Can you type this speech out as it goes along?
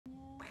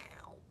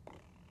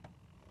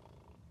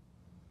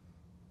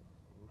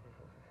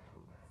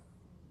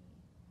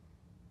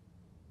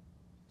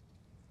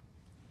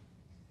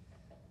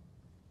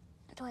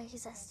I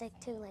use a stick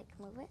to like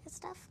move it and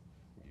stuff?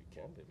 You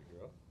can, baby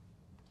girl.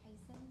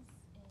 Tyson's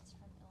is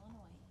from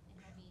Illinois, and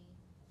he'll be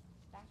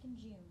back in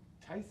June.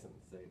 Tyson,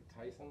 say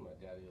Tyson. My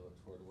daddy looks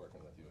forward to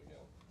working with you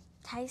again.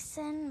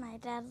 Tyson, my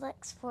dad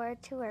looks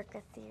forward to work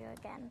with you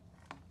again.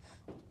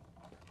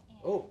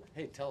 Oh,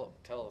 hey, tell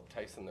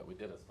Tyson that we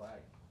did his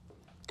flag.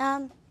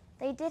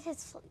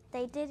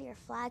 They did your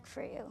flag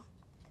for you.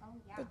 Oh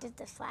yeah. They did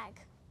the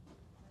flag.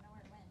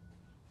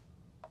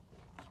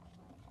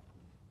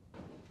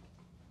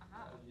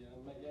 I don't know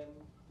where it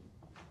went.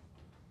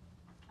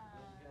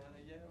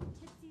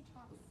 Tipsy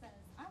Talk says,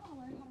 I want to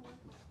learn how to work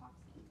with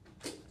epoxy.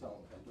 So,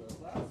 come to a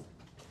class.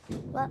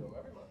 Well, Go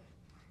every month.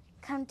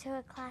 come to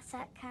a class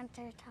at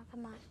Countertop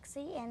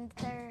Epoxy, and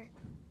they're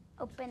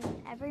open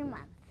every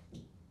month.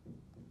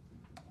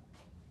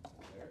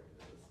 There it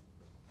is.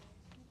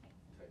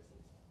 Tyson.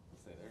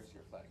 Say, there's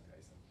your flag,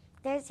 Tyson.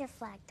 There's your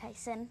flag,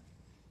 Tyson.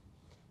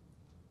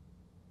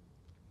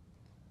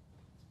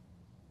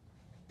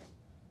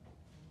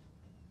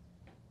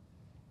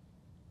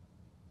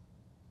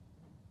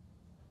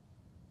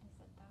 I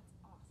said, that's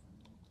awesome.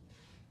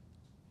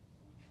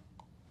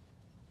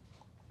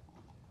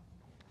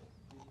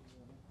 Thank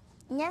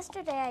you.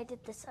 Yesterday I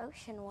did this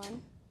ocean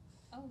one.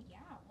 Oh yeah,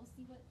 we'll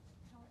see how it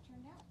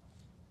turned out.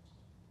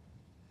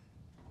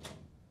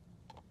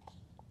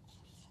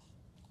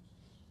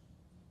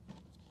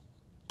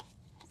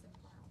 So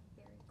wow,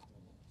 very cool.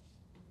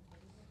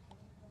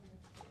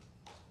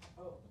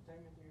 Oh,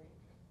 diamond earring.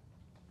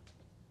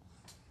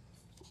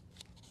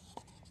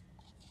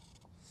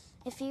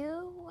 If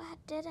you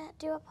did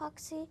do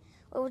epoxy,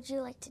 what would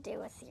you like to do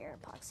with your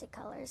epoxy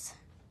colors?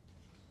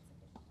 That's a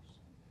good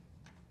question.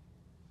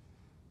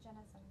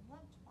 Jenna said, I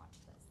love to watch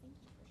this. Thank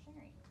you for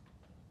sharing.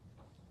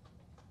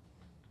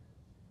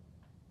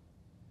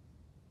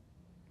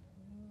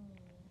 Ooh,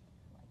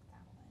 like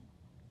that one.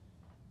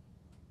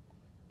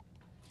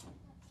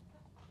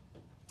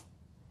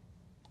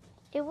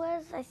 It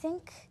was, I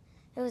think,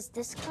 it was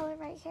this color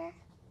right here.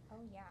 Oh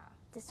yeah.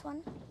 This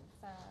one.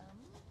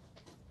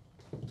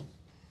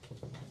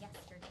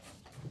 Yesterday.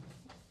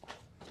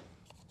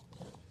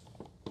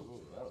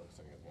 Ooh, that looks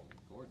like it's gonna be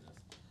gorgeous.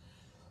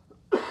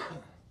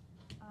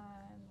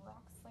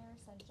 Rock Slayer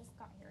said, just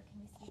got here. Can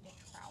we see the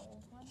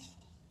trowel one?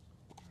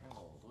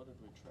 Trowel. What did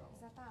we trowel?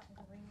 Is that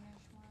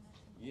greenish one or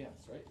something? Yes,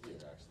 right here,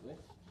 actually.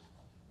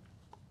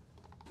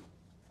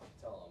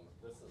 Tell them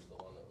this is the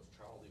one that was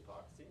troweled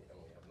epoxy,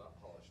 and we have not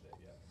polished it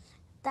yet.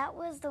 That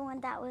was the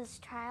one that was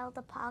trialed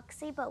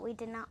epoxy, but we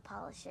did not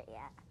polish it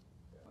yet.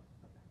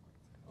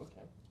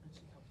 Okay. Is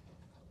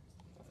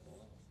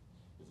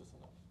this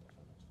enough? That's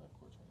 5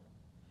 quarts right there.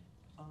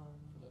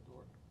 For that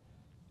door.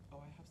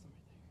 Oh, I have some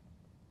right there.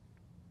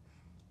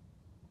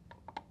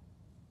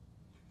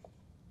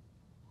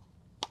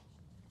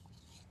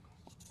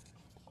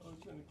 I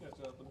was trying to catch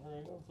up and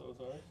hurry. I'm so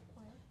sorry.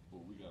 What?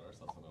 Well, we got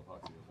ourselves some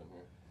epoxy up in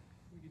here.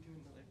 We could do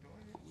another door.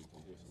 We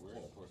can do. So we're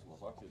gonna pour some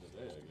epoxy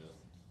today, I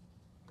guess.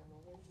 On the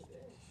way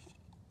today.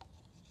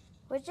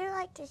 Would you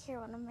like to hear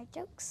one of my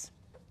jokes?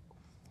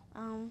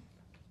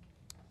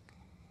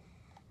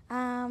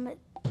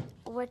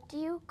 What do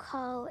you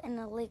call an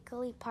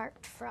illegally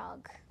parked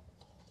frog?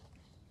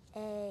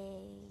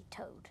 A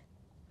toad.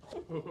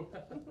 You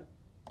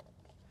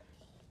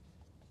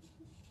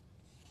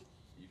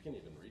can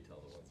even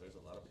retell the ones. There's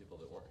a lot of people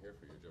that weren't here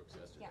for your jokes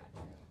yesterday. Yeah,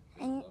 true.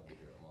 We'd And love to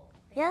hear them all.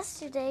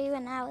 yesterday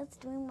when I was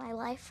doing my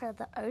life for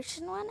the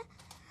ocean one,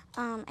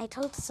 I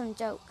told some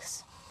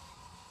jokes.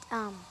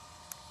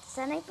 Does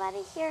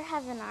anybody here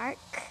have an ark?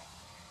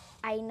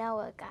 I know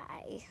a guy.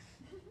 I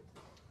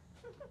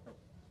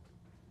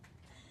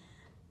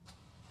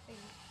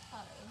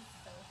thought it was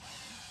so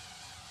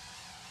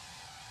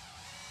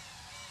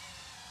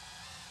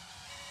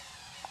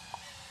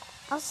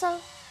funny.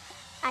 Also,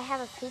 I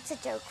have a pizza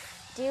joke.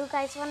 Do you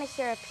guys want to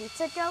hear a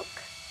pizza joke?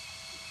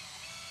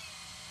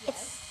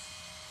 Yes.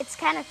 It's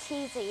kind of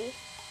cheesy.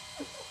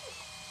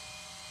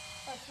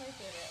 That's my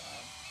favorite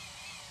one.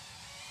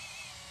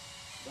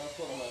 That's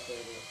one of my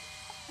favorites.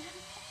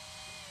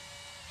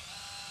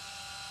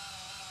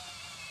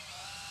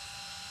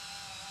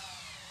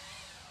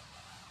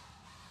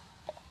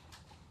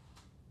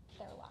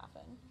 They're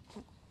laughing.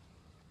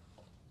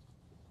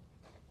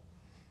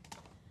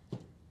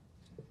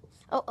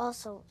 Oh,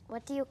 also,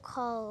 what do you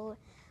call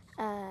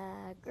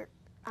a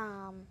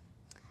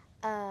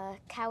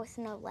cow with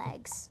no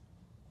legs?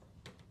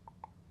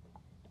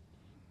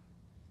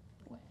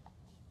 What?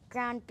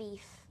 Ground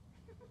beef.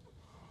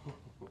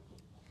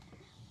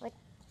 What?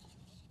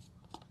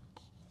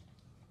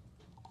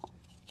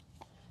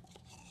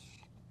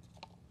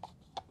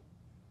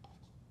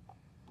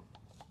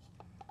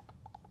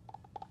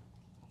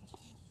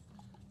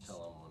 Tell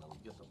them when we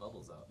get the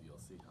bubbles out, you'll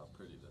see how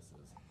pretty this is.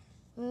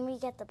 When we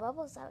get the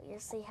bubbles out, you'll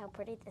see how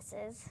pretty this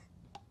is.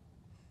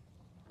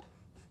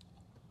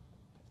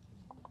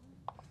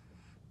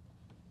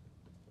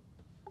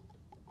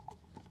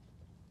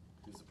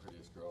 Who's the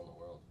prettiest girl in the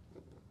world?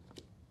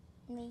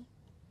 Me.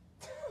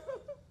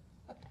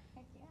 Heck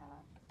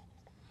yeah.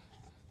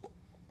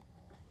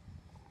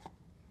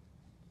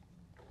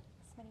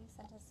 Somebody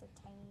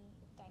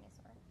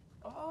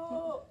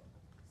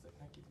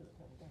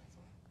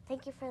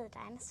Thank you for the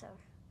dinosaur.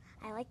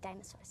 I like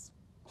dinosaurs.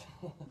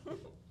 What's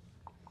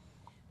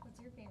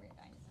your favorite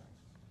dinosaur?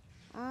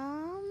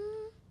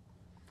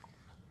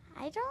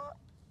 I don't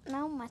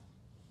know much,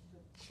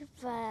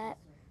 but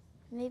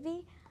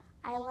maybe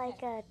I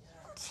like a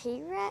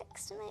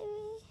T-Rex,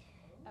 maybe?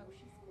 Oh,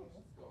 she's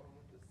cool.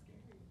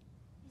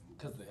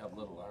 Because they have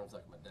little arms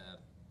like my dad.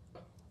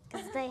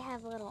 Because they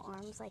have little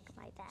arms like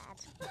my dad.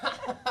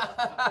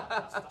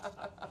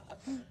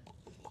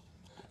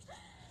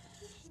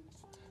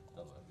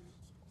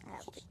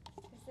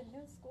 Is there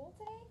no school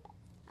today?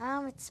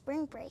 It's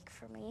spring break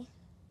for me.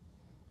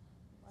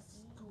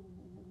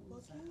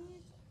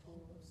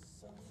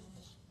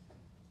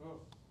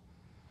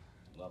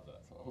 Love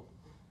that song.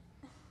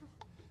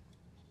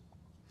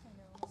 I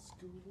know.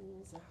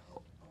 School's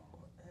out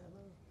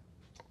forever.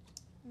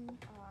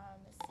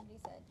 Somebody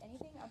said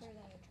anything other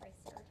than a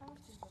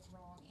triceratops is the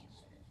wrong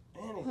answer.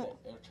 Anything.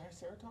 A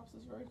triceratops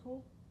is very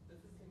cool.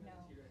 No.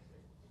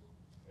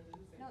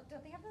 No,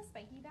 don't they have the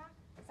spiky back?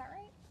 Is that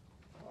right?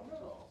 I don't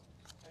know.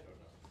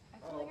 I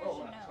feel like I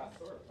should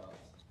know.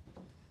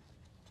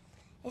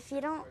 If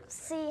you don't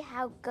see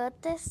how good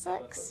this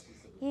looks,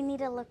 you need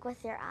to look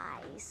with your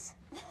eyes.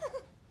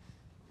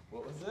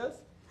 What was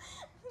this?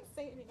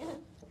 Say it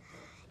again.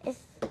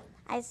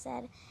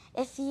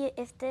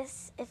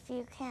 If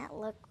you can't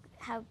look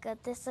how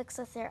good this looks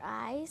with your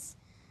eyes,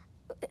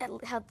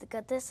 how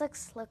good this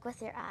looks, look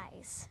with your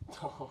eyes.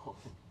 Oh.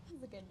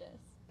 The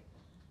goodness.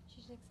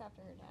 She takes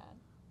after her dad.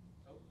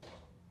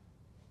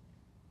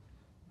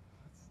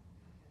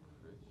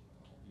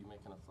 You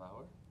making a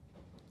flower?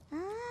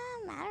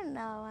 I don't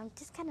know. I'm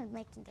just kind of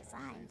making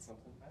designs.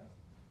 Something fast?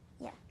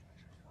 Yeah.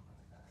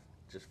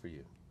 Just for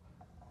you.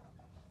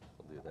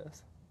 We'll do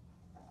this.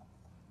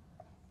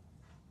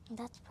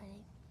 That's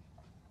pretty.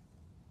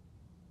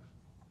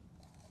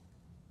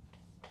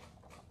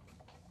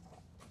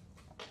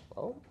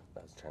 Oh, I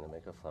was trying to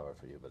make a flower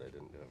for you, but I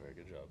didn't do a very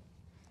good job.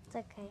 It's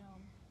okay.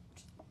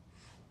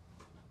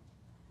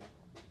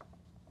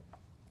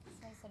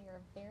 Somebody said you're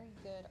a very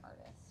good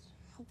artist.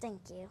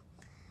 Thank you.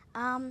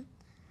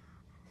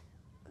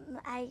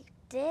 I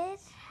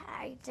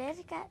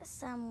did get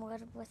some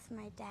wood with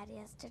my dad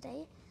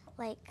yesterday,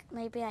 like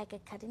maybe like a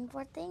cutting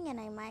board thing, and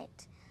I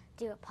might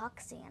do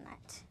epoxy in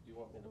it. Do you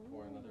want me to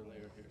pour another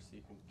layer here so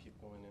you can keep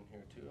going in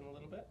here too in a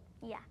little bit?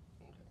 Yeah.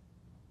 Okay.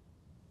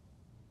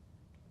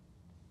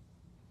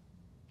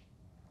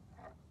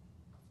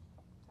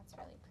 That's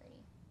really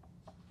pretty.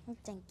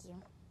 Thank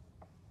you.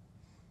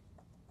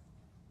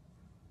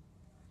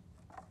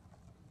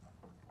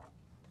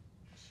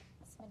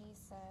 Somebody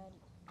said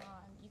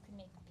you can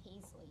make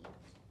paisley.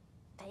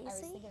 I was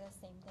Paisley? thinking the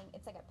same thing.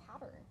 It's like a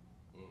pattern.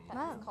 Mm.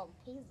 Wow. It's called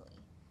paisley.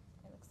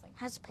 It looks like.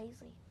 How's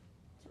paisley?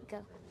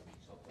 Go.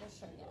 We'll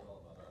show you.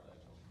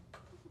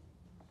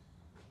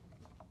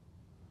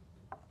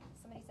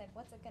 Somebody said,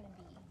 "What's it gonna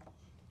be?"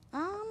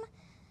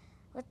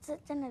 What's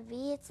it gonna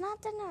be? It's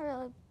not gonna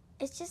really.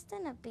 It's just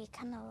gonna be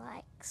kind of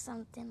like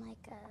something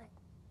like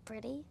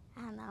pretty.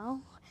 I don't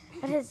know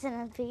what it's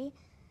gonna be.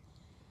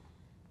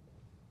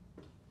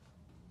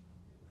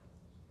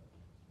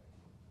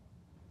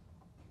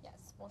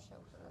 Yes, we'll show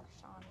her,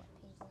 Sean, what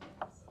paisley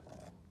is.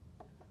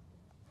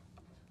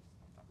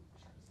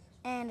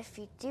 And if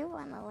you do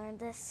want to learn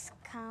this,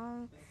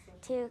 come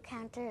to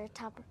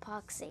Countertop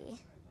Epoxy.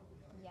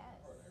 Yes.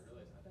 I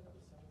realized I had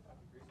it 75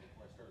 degrees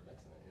before I started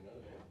mixing it, you know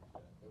what I mean?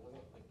 It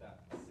wasn't like that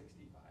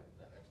 65,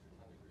 that extra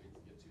 10 degrees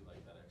gets you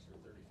like that extra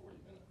 30,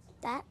 40 minutes.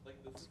 That Like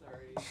this is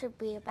already should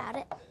be about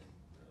it.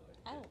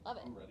 I love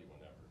it. I'm ready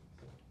whenever.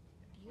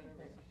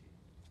 Beautiful.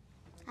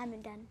 I'm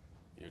done.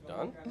 You're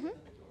done? Mm-hmm.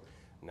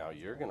 Now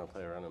you're gonna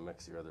play around and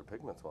mix your other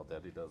pigments while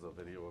Daddy does a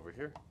video over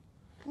here.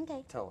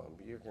 Okay. Tell him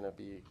you're gonna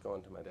be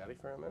going to my daddy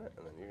for a minute,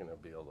 and then you're gonna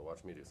be able to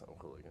watch me do something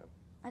cool again.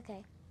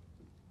 Okay.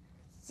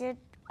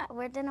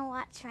 We're gonna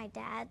watch my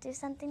dad do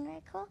something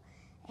very cool,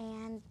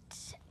 and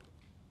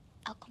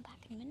I'll come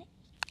back in a minute.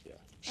 Yeah,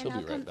 she'll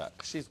be right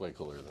back. She's way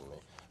cooler than me.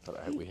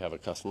 But we have a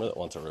customer that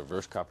wants a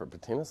reverse copper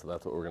patina, so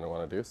that's what we're going to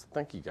want to do. So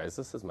thank you guys.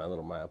 This is my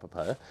little Myia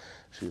papaya.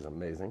 She's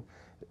amazing.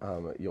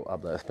 Yo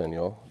habla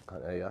español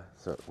con ella.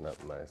 So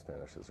my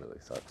Spanish is really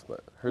sucks,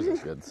 but hers is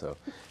good. So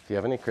if you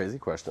have any crazy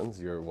questions,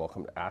 you're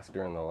welcome to ask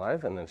during the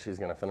live. And then she's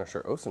going to finish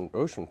her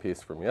ocean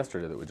piece from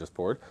yesterday that we just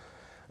poured.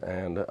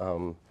 And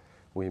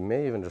we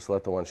may even just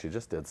let the one she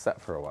just did set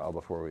for a while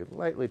before we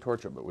lightly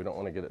torch it, but we don't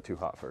want to get it too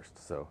hot first.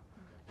 So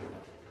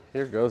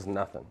here goes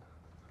nothing.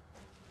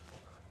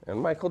 And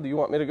Michael, do you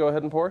want me to go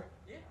ahead and pour?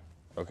 Yeah.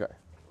 Okay.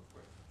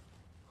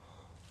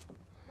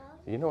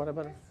 You know what I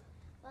better?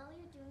 While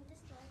you're doing this,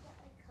 do I get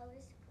like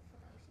colors for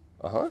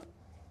the ocean?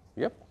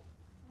 Yep.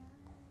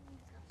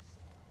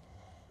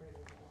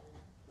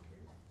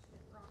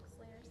 Rock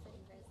Slayer said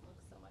you guys look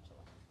so much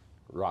alike.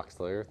 Rock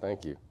Slayer,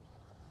 thank you.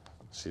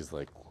 She's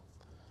like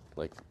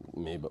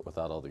me, but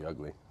without all the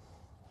ugly.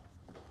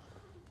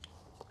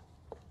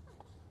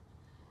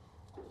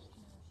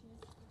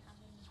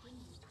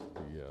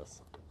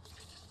 Yes.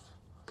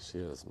 She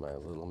is my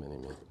little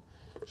mini-me.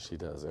 She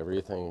does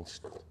everything.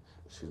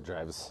 She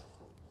drives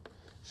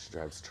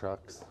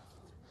trucks.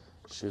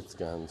 shoots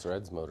guns,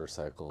 rides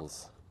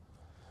motorcycles,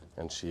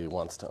 and she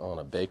wants to own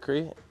a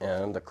bakery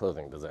and a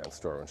clothing design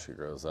store when she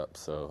grows up.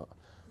 So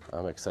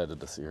I'm excited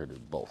to see her do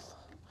both,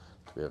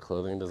 to be a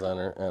clothing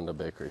designer and a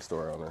bakery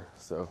store owner.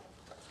 So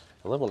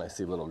I love when I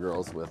see little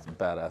girls with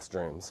badass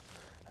dreams,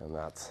 and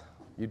that's,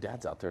 you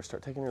dads out there,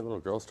 start taking your little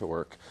girls to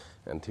work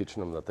and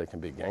teaching them that they can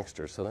be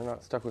gangsters so they're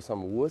not stuck with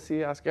some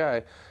wussy-ass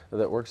guy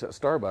that works at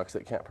Starbucks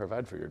that can't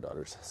provide for your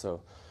daughters.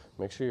 So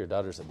make sure your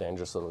daughter's a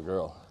dangerous little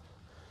girl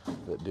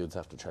that dudes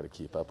have to try to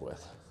keep up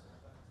with.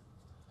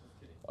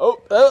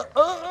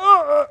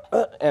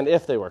 And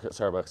if they work at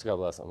Starbucks, God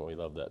bless them, we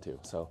love that too.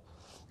 So,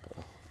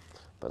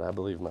 but I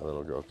believe my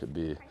little girl could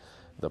be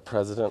the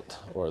president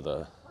or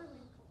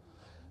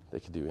they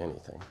could do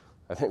anything.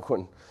 I think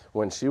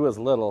when she was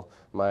little,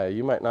 Myia,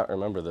 you might not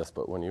remember this,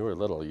 but when you were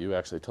little, you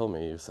actually told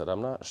me, you said,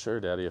 I'm not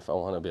sure, Daddy, if I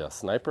want to be a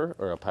sniper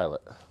or a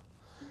pilot.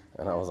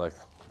 And I was like,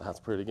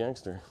 that's pretty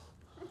gangster.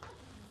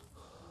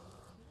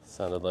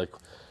 Sounded like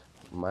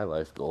my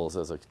life goals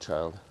as a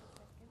child.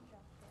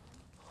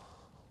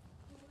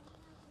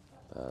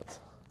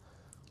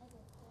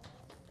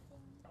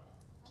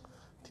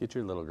 Teach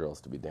your little girls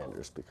to be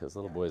dangerous, because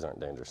little boys aren't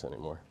dangerous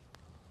anymore.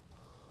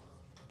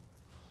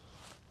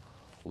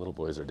 Little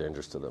boys are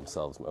dangerous to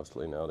themselves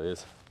mostly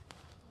nowadays.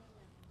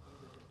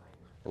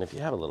 And if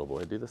you have a little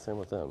boy, do the same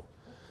with them.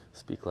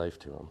 Speak life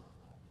to them.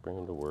 Bring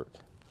them to work.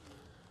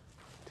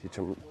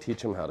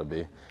 Teach them how to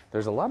be.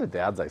 There's a lot of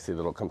dads I see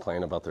that'll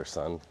complain about their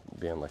son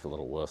being like a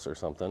little wuss or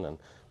something,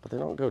 but they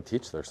don't go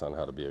teach their son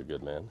how to be a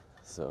good man.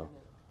 So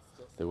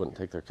they wouldn't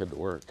take their kid to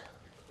work.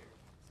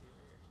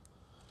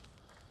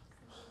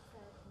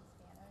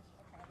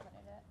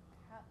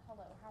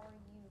 Hello, how are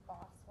you,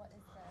 boss? What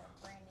is the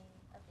branding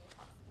of the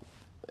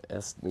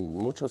epoxy?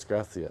 Muchas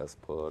gracias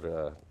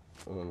por,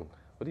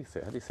 what do you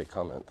say? How do you say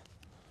comment?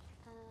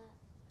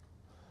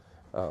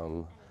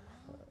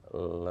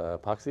 La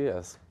epoxy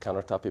es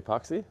Countertop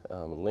Epoxy.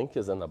 Link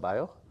is in the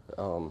bio.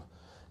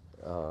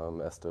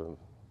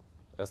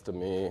 Este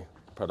mi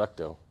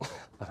producto.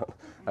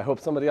 I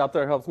hope somebody out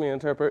there helps me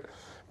interpret,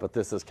 but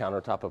this is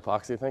Countertop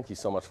Epoxy. Thank you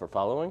so much for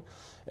following.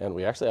 And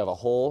we actually have a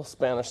whole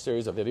Spanish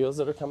series of videos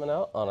that are coming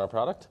out on our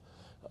product.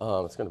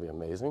 It's going to be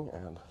amazing.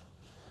 And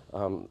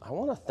I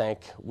want to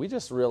thank, we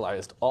just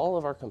realized all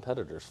of our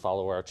competitors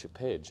follow our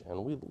page,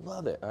 and we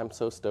love it. I'm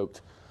so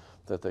stoked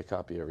that they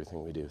copy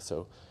everything we do.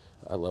 So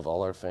I love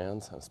all our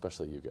fans, and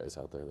especially you guys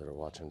out there that are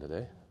watching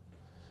today.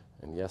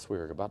 And yes, we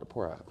are about to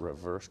pour a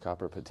reverse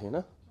copper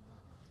patina.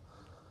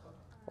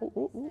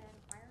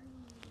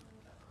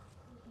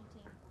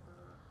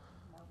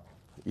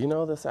 You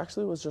know, this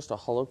actually was just a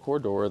hollow core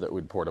door that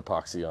we'd poured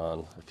epoxy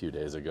on a few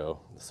days ago.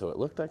 So it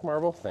looked like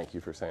marble. Thank you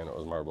for saying it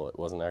was marble. It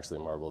wasn't actually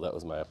marble. That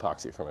was my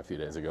epoxy from a few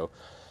days ago.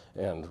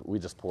 And we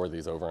just pour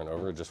these over and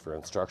over just for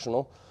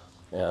instructional.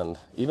 And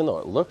even though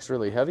it looks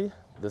really heavy,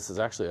 this is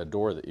actually a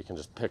door that you can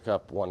just pick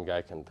up. One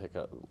guy can pick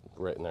up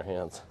right in their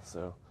hands.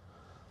 So,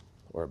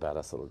 or a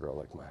badass little girl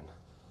like mine.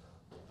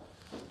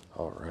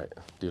 All right.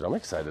 Dude, I'm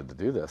excited to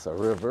do this. A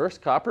reverse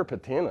copper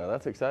patina.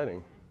 That's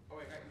exciting. Oh,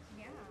 wait,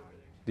 Yeah.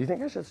 Do you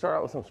think I should start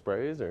out with some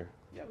sprays or?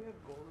 yeah, we have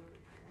gold over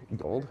here.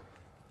 Gold?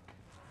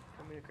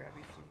 I'm gonna grab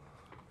you some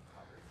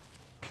copper.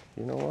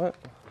 You know what?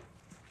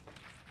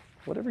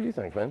 Whatever you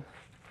think, man.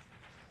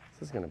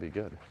 This is going to be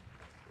good.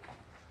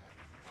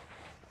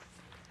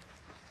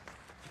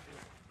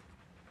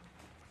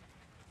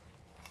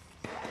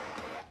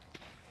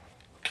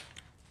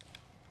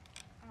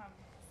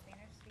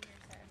 Spanish speaker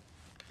said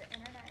the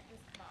internet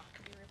just cut off.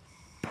 Could you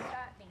repeat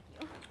that? Thank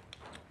you.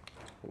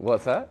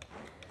 What's that?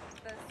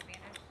 The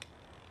Spanish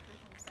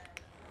person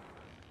said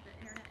the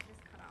internet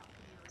just cut off.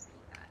 Could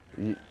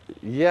you repeat that?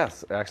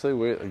 Yes, actually,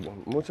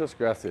 muchas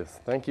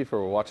gracias. Thank you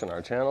for watching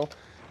our channel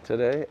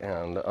today,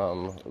 and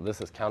this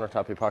is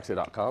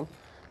countertopepoxy.com.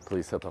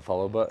 Please hit the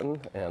follow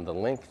button, and the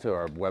link to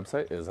our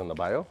website is in the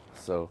bio.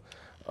 So,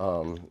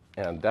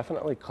 and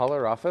definitely call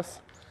our office,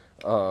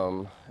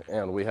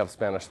 and we have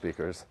Spanish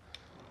speakers.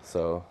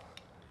 So,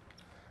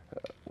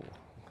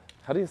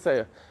 how do you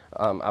say,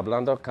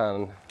 hablando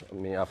con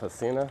mi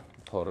oficina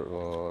por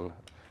un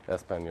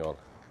español?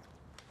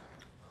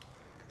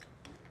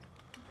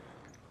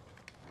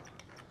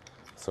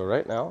 So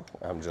right now,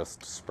 I'm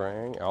just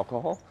spraying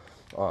alcohol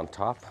on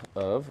top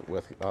of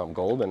with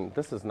gold, and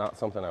this is not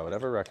something I would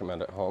ever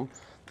recommend at home.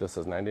 This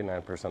is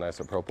 99%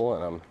 isopropyl,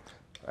 and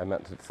I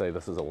meant to say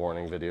this is a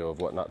warning video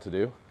of what not to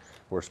do.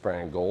 We're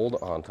spraying gold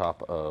on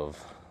top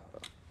of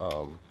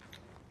our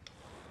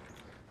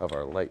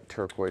light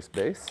turquoise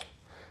base,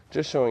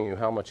 just showing you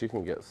how much you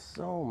can get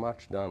so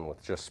much done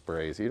with just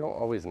sprays. You don't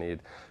always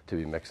need to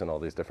be mixing all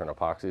these different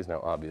epoxies. Now,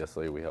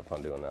 obviously, we have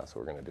fun doing that, so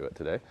we're going to do it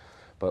today.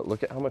 But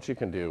look at how much you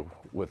can do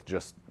with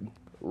just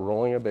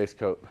rolling a base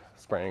coat,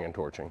 spraying and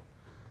torching.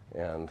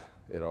 And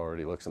it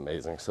already looks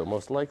amazing. So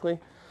most likely,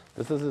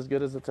 this is as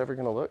good as it's ever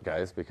going to look,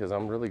 guys, because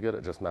I'm really good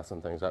at just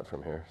messing things up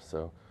from here.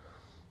 So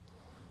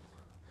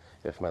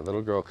if my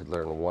little girl could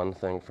learn one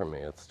thing from me,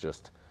 it's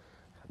just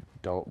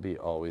don't be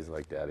always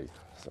like daddy.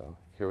 So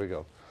here we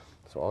go.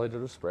 So all I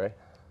did was spray,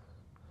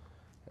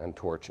 and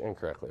torch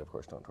incorrectly. Of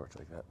course, don't torch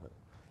like that, but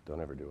don't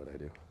ever do what I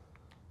do.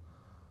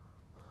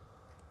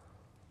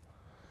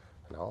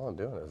 And all I'm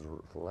doing is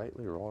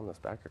lightly rolling this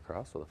back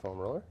across with a foam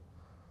roller.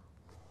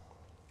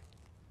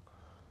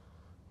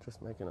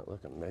 Just making it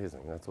look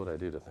amazing. That's what I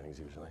do to things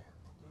usually.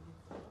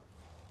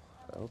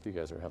 I hope you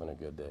guys are having a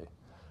good day.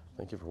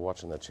 Thank you for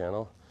watching the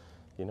channel.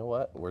 You know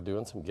what? We're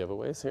doing some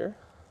giveaways here,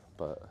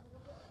 but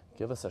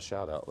give us a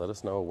shout out. Let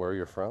us know where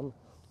you're from.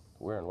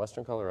 We're in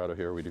Western Colorado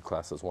here. We do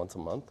classes once a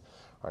month.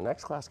 Our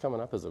next class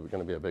coming up is going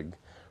to be a big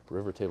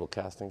river table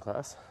casting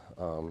class.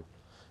 And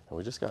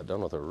we just got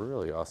done with a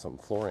really awesome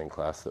flooring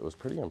class that was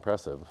pretty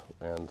impressive.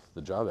 And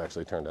the job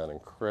actually turned out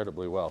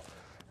incredibly well.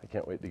 I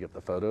can't wait to get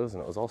the photos,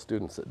 and it was all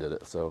students that did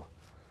it. So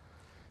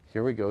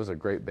here we go, is a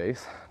great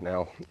base.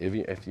 Now,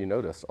 if you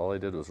noticed, all I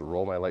did was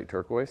roll my light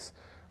turquoise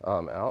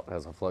out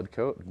as a flood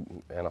coat,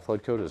 and a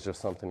flood coat is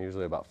just something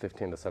usually about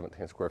 15 to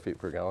 17 square feet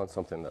per gallon,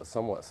 something that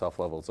somewhat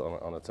self-levels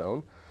on its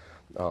own.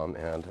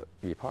 And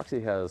the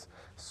epoxy has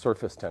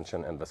surface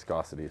tension and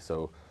viscosity,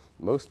 so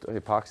most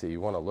epoxy you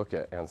want to look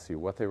at and see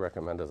what they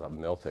recommend as a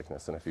mil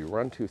thickness, and if you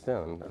run too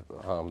thin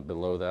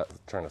below that,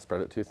 trying to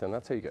spread it too thin,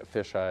 that's how you get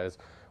fish eyes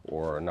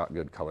or not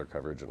good color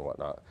coverage and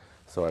whatnot.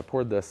 So I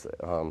poured this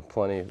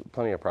plenty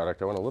of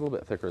product. I went a little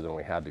bit thicker than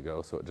we had to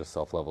go, so it just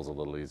self-levels a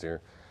little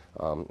easier.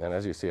 And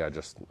as you see, I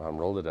just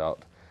rolled it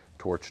out,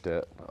 torched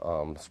it,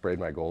 sprayed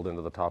my gold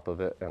into the top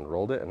of it, and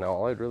rolled it. And now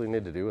all I'd really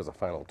need to do is a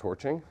final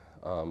torching,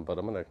 but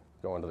I'm going to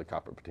go into the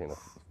copper patina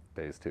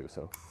phase too.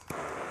 So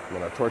I'm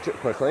going to torch it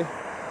quickly.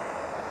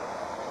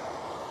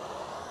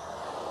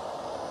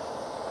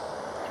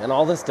 And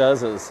all this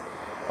does is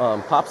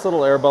pops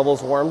little air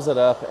bubbles, warms it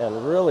up,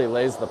 and really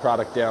lays the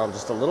product down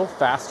just a little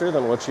faster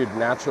than what you'd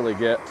naturally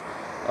get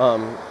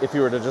if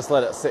you were to just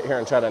let it sit here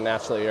and try to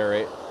naturally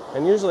aerate.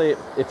 And usually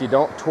if you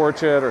don't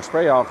torch it or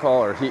spray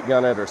alcohol or heat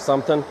gun it or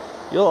something,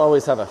 you'll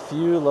always have a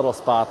few little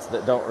spots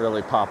that don't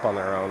really pop on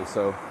their own.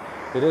 So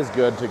it is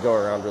good to go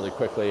around really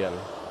quickly and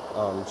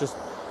just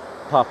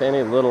pop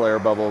any little air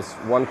bubbles,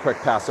 one quick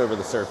pass over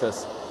the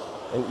surface.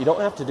 And you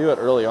don't have to do it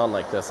early on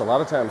like this. A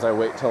lot of times I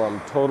wait till I'm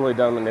totally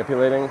done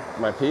manipulating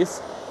my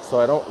piece so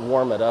I don't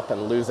warm it up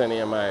and lose any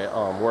of my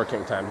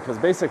working time, because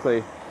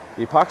basically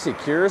the epoxy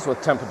cures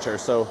with temperature.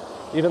 So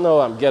even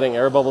though I'm getting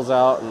air bubbles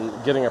out and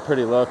getting a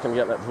pretty look and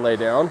getting it to lay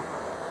down,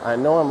 I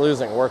know I'm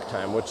losing work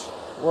time, which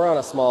we're on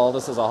a small,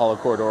 this is a hollow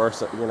core door,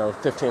 so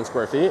 15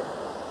 square feet.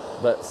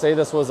 But say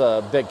this was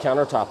a big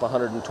countertop,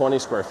 120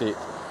 square feet.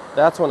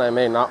 That's when I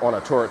may not want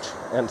to torch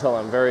until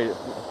I'm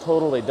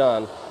totally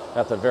done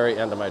at the very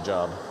end of my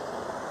job.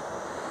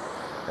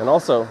 And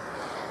also,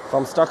 if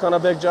I'm stuck on a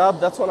big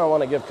job, that's when I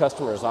want to give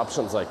customers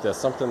options like this,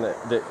 something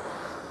that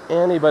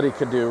anybody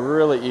could do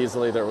really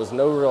easily. There was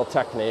no real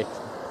technique,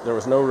 there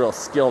was no real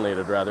skill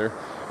needed rather,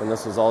 and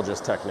this was all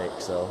just technique.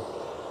 So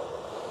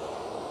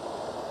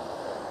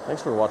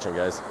thanks for watching,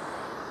 guys.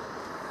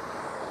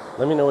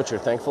 Let me know what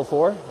you're thankful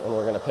for, and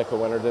we're going to pick a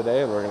winner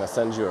today, and we're going to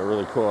send you a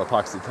really cool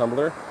epoxy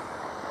tumbler.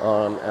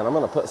 And I'm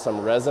going to put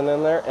some resin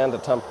in there and a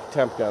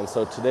temp gun.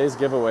 So today's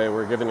giveaway,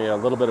 we're giving you a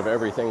little bit of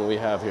everything we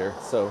have here.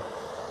 So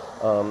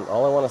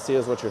all I want to see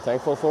is what you're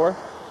thankful for.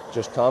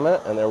 Just comment,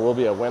 and there will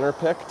be a winner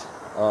picked.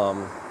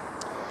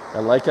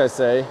 And like I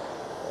say,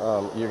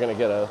 you're going to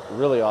get a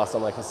really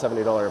awesome, like a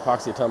 $70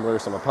 epoxy tumbler,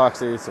 some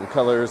epoxy, some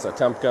colors, a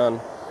temp gun.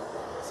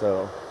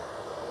 So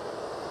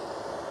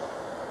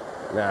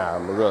yeah,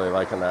 I'm really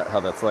liking that,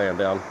 how that's laying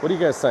down. What do you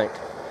guys think?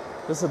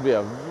 This would be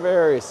a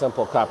very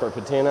simple copper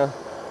patina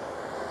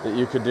that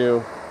you could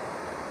do,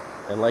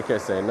 and like I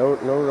say, no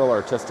real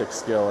artistic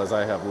skill, as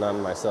I have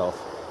none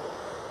myself.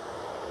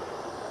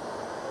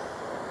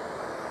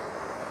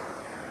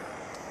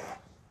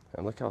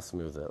 And look how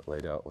smooth that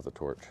laid out with a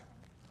torch.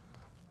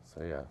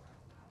 So yeah,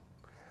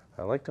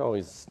 I like to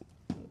always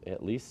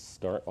at least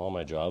start all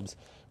my jobs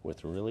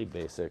with really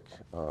basic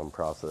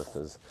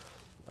processes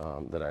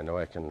that I know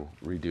I can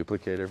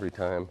reduplicate every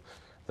time,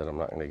 that I'm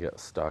not going to get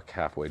stuck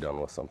halfway done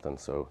with something.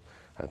 So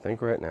I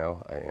think right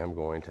now I am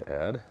going to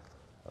add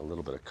a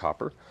little bit of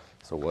copper.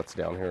 So what's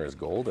down here is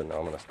gold, and now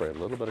I'm going to spray a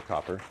little bit of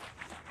copper.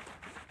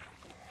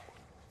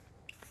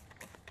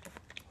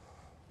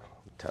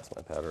 Test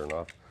my pattern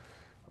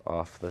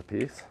off the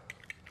piece.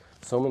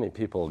 So many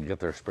people get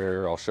their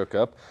sprayer all shook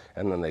up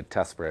and then they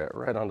test spray it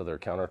right onto their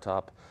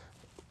countertop,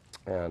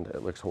 and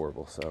it looks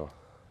horrible. So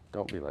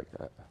don't be like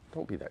that.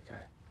 Don't be that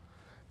guy.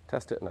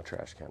 Test it in a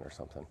trash can or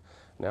something.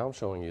 Now I'm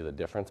showing you the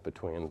difference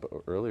between,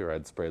 earlier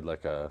I'd sprayed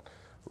like a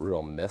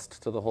real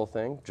mist to the whole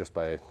thing just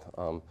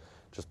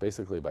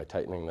basically by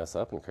tightening this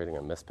up and creating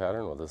a mist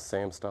pattern with the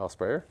same style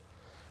sprayer.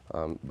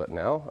 But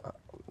now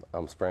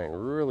I'm spraying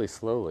really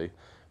slowly,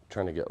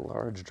 trying to get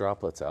large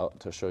droplets out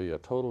to show you a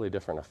totally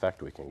different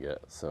effect we can get.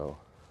 So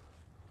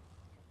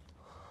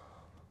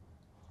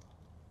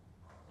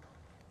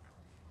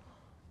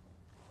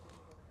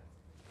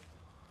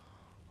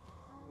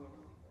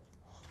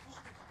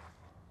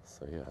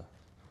yeah.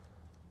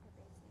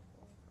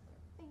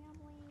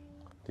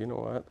 Do you know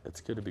what? It's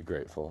good to be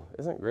grateful.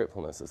 Isn't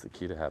gratefulness is the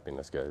key to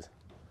happiness, guys?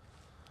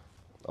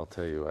 I'll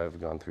tell you, I've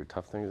gone through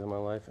tough things in my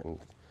life, and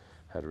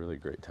had really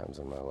great times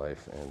in my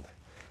life, and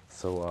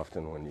so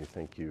often when you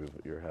think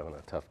you're having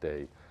a tough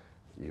day,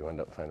 you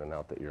end up finding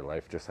out that your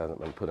life just hasn't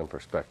been put in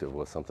perspective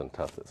with something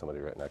tough that somebody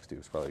right next to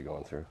you is probably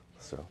going through.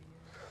 So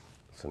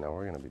now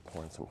we're going to be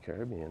pouring some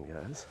Caribbean,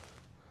 guys.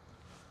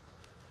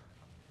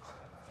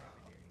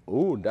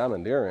 Ooh,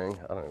 diamondeering.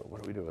 I don't know.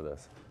 What do we do with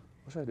this?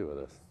 What should I do with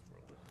this?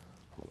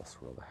 I'm going to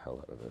swirl the hell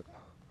out of it.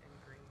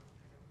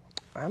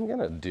 I'm going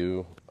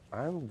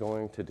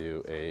to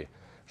do a,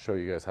 show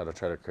you guys how to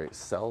try to create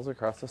cells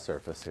across the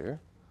surface here.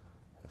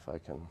 If I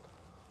can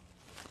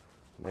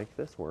make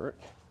this work.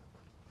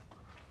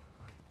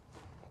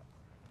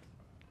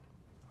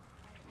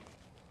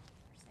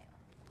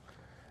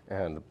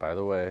 And by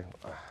the way,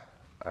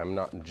 I'm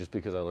not, just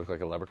because I look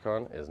like a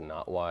leprechaun is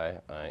not why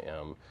I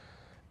am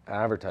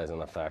advertising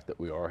the fact that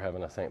we are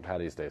having a St.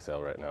 Patty's Day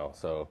sale right now.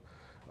 So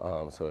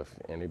if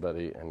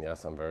anybody, and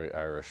yes, I'm very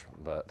Irish,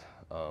 but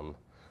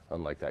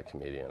unlike that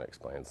comedian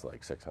explains,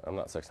 like I'm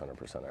not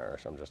 600%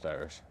 Irish, I'm just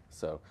Irish.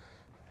 So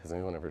has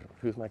anyone ever,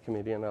 who's my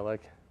comedian I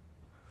like?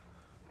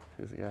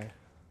 Who's the guy?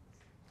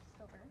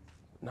 Silver.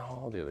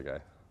 No, the other guy,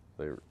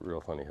 the real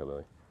funny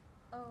hillbilly.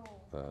 Oh,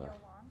 Theo Vaughn.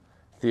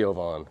 Theo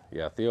Vaughn.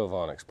 Yeah, Theo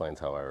Vaughn explains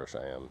how Irish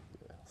I am.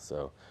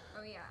 So.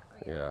 Oh yeah.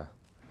 Yeah.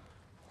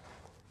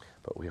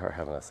 But we are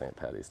having a St.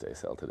 Patty's Day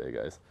sale today,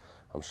 guys.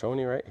 I'm showing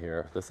you right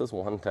here. This is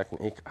one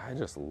technique I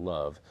just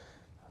love,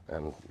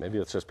 and maybe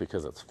it's just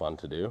because it's fun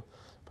to do,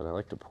 but I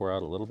like to pour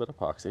out a little bit of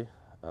epoxy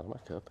out of my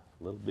cup,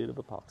 a little bit of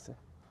epoxy,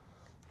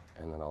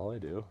 and then all I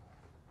do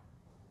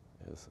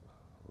is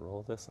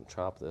roll this and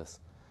chop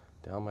this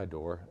down my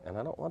door, and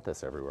I don't want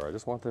this everywhere. I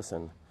just want this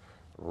in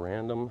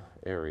random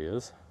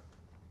areas.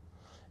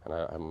 And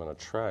I'm going to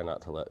try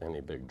not to let any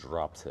big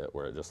drops hit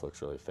where it just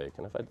looks really fake.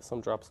 And if some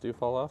drops do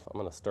fall off, I'm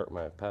going to start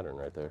my pattern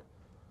right there.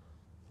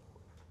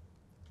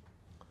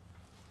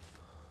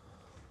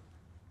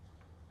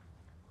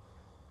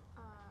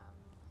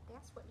 They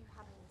asked what you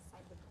have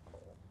inside the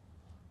bowl.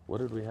 What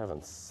did we have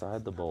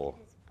inside the bowl?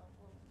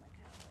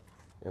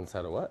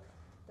 Inside of what?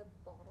 The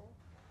bottle.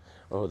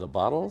 Oh, the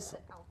bottles?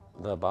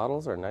 The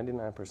bottles are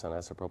 99%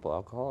 isopropyl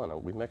alcohol,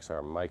 and we mix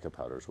our mica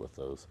powders with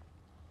those.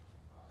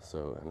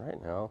 So, and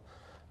right now,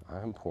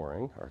 I'm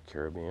pouring our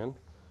Caribbean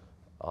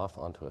off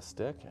onto a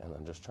stick and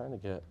then just trying to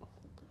get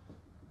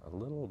a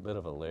little bit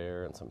of a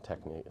layer and some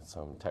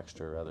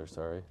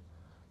texture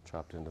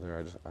chopped into there.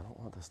 I don't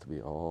want this to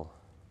be all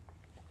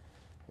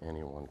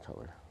any one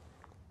color.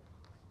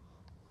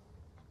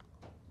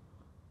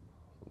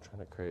 I'm trying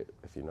to create,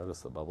 if you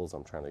notice the bubbles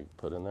I'm trying to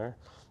put in there,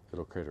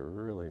 it'll create a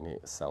really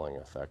neat selling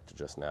effect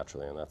just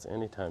naturally, and that's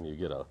anytime you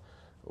get a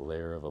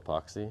layer of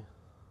epoxy,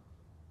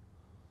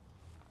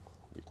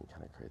 you can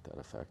kind of create that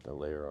effect, a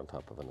layer on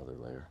top of another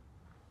layer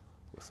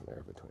with some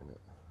air between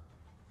it.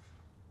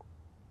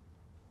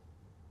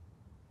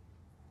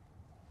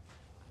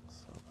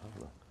 So I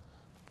don't know.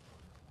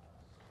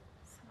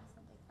 Someone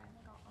said they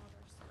finally got all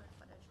their square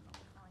footage and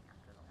they'll be calling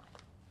after the live.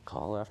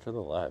 Call after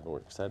the live. We're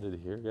excited to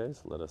hear,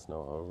 guys. Let us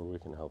know however we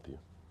can help you.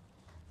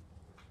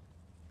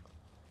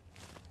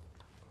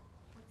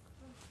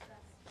 What's the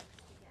best fix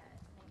to get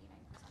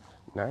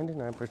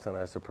 99% off? 99%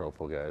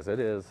 isopropyl, guys.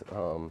 It is.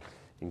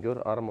 You can go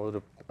to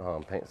automotive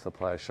paint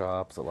supply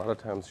shops. A lot of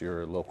times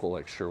your local,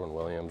 like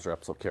Sherwin-Williams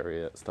reps will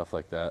carry it, stuff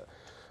like that.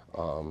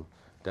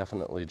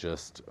 Definitely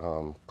just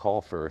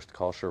call first,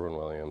 call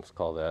Sherwin-Williams,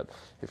 call that.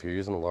 If you're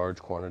using large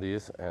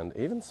quantities and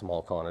even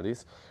small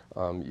quantities,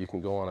 you can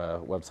go on a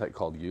website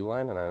called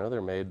Uline, and I know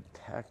they're made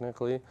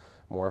technically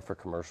more for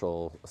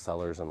commercial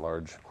sellers and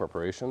large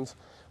corporations,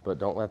 but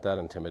don't let that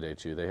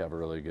intimidate you. They have a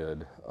really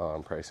good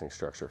pricing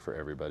structure for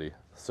everybody.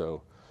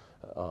 So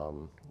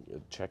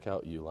check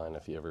out Uline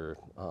if you ever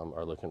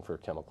are looking for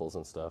chemicals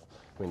and stuff.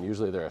 I mean,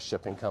 usually they're a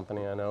shipping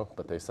company, I know,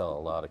 but they sell a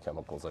lot of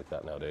chemicals like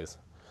that nowadays.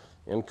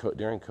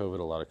 During COVID,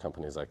 a lot of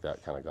companies like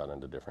that kind of got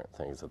into different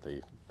things that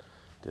they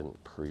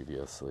didn't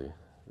previously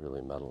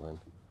really meddle in.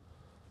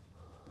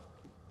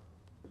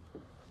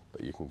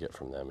 But you can get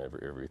from them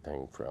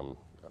everything from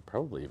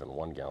probably even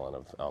 1 gallon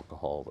of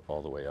alcohol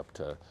all the way up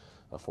to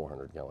a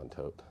 400-gallon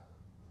tote.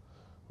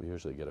 We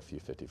usually get a few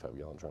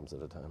 55-gallon drums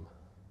at a time.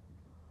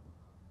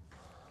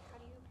 How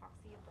do you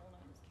epoxy a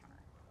bullnose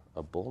counter?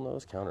 A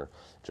bullnose counter.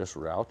 Just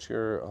route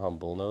your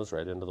bullnose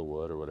right into the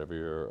wood or whatever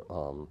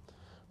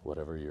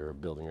you're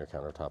building your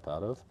countertop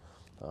out of.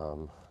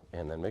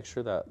 And then make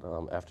sure that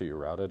after you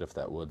route it, if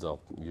that wood's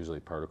all usually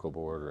particle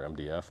board or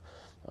MDF,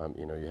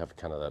 you have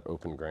kind of that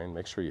open grain,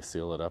 make sure you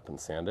seal it up and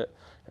sand it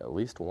at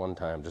least one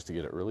time just to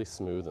get it really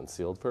smooth and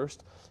sealed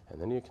first.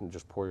 And then you can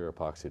just pour your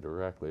epoxy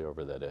directly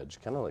over that edge.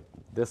 Kind of like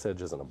this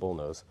edge isn't a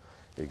bullnose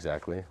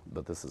exactly,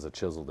 but this is a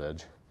chiseled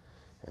edge.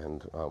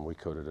 And we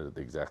coated it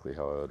exactly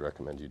how I would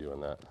recommend you doing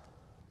that.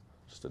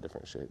 Just a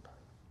different shape.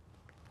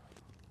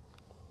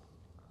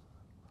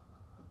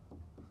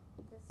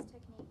 This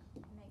technique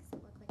makes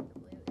it look like the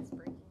blue is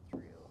breaking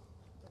through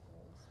the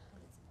holes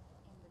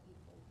and the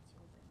beautiful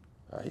seal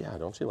thing. Yeah,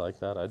 don't you like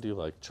that? I do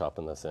like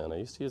chopping this in. I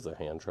used to use a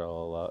hand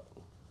trowel a lot.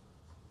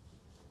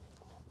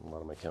 A lot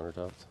of my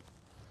countertops.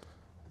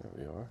 There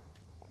we are.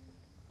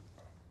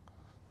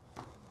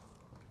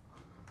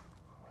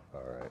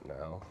 right,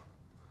 now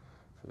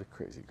for the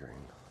crazy green.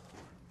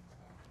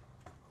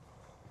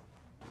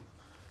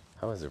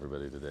 How is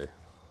everybody today?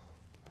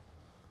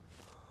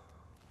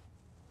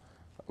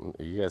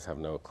 You guys have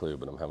no clue,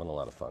 but I'm having a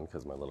lot of fun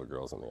because my little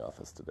girl's in the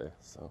office today.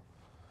 So,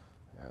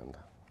 and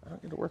I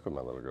don't get to work with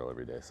my little girl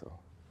every day, so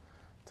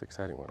it's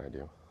exciting what I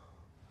do.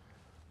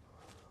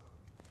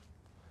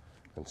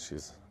 And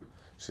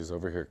she's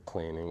over here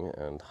cleaning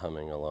and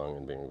humming along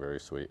and being very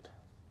sweet.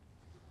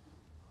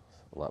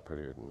 A lot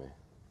prettier than me.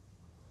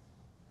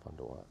 Fun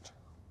to watch.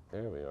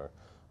 There we are.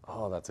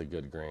 Oh, that's a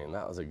good green.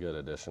 That was a good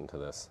addition to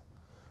this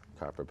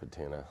copper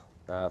patina.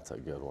 That's a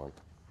good one.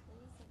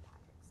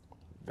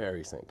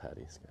 Very St.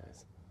 Patty's,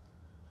 guys.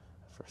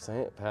 For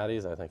St.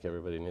 Patty's, I think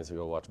everybody needs to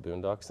go watch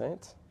Boondock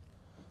Saints.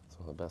 It's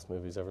one of the best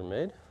movies ever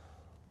made.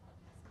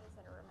 Somebody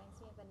said it reminds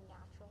me of a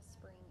natural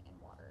spring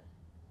in water.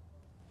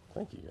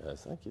 Thank you,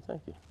 guys. Thank you,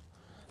 thank you.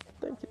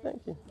 How Thank you.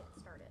 did you get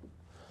started?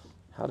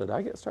 How did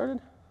I get started?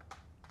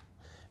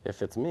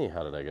 If it's me,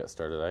 how did I get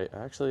started?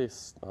 I actually,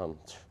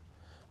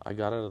 I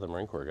got out of the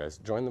Marine Corps, guys.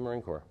 Join the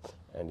Marine Corps,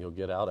 and you'll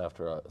get out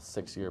after a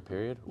 6-year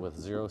period with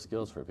 0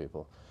 skills for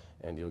people.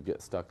 And you'll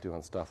get stuck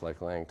doing stuff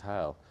like laying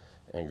tile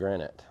and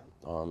granite.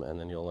 And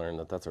then you'll learn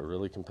that that's a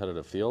really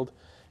competitive field,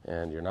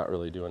 and you're not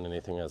really doing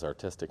anything as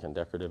artistic and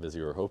decorative as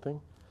you were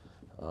hoping.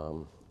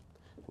 And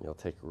you'll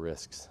take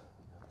risks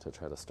to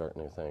try to start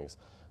new things.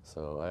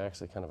 So I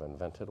actually kind of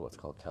invented what's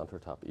called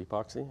Countertop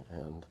Epoxy,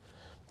 and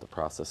the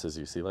processes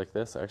you see like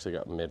this, I actually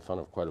got made fun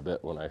of quite a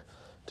bit when I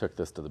took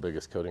this to the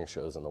biggest coating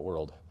shows in the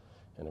world.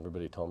 And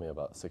everybody told me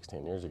about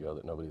 16 years ago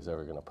that nobody's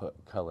ever going to put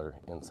color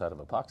inside of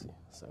epoxy.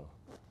 So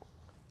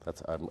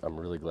I'm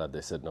really glad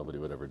they said nobody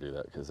would ever do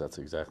that, because that's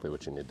exactly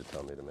what you need to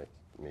tell me to make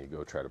me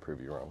go try to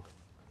prove you wrong.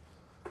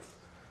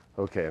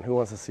 Okay, and who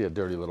wants to see a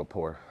dirty little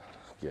pour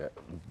get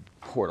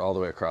poured all the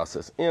way across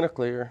this in a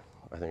clear?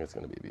 I think it's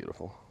going to be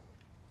beautiful.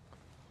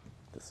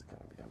 This is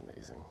going to be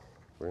amazing.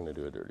 We're going to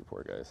do a dirty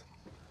pour, guys,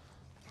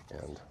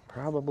 and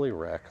probably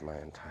wreck my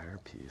entire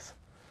piece.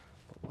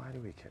 But why do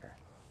we care?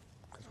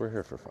 Because we're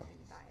here for fun.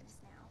 Vibes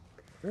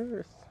now.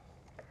 Earth.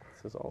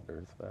 This is all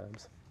earth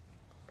vibes.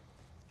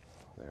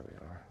 There we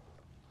are.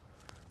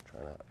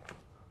 Trying to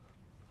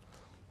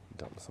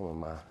dump some of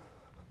my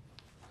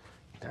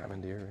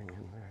diamond earring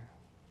in there.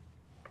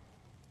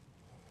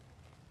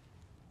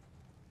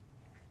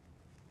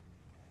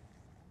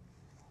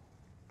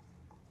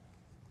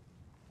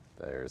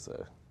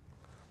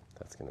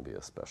 That's going to be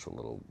a special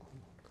little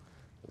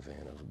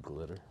van of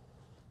glitter.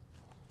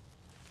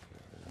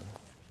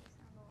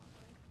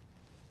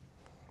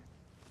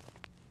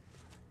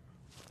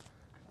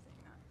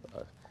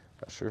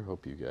 I sure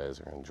hope you guys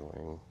are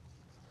enjoying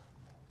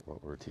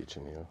what we're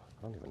teaching you.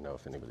 I don't even know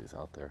if anybody's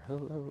out there.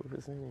 Hello,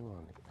 is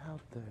anyone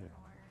out there?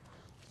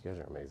 You guys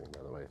are amazing,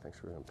 by the way. Thanks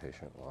for being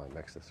patient while I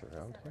mix this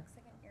around It here. looks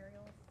like an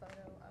aerial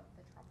photo of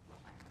the tropical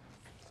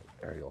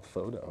islands. Aerial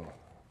photo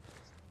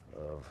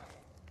of,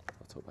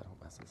 let's hope I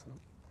don't mess this up.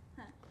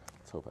 Huh.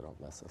 Let's hope I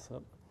don't mess this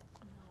up.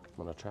 I'm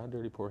gonna try a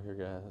dirty pour here,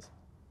 guys,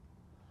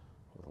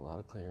 with a lot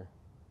of clear.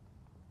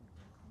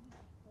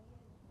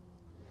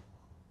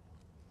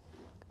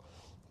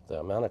 The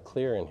amount of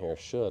clear in here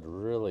should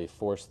really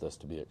force this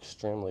to be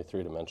extremely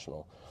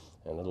three-dimensional,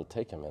 and it'll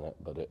take a minute,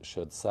 but it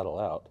should settle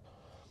out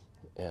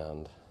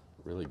and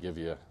really give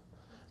you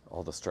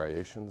all the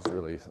striations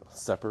really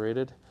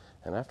separated.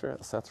 And after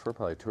it sets for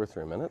probably 2 or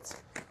 3 minutes,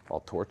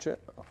 I'll torch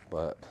it,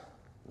 but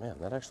man,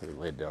 that actually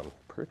laid down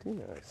pretty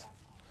nice.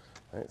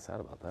 I ain't sad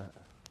about that.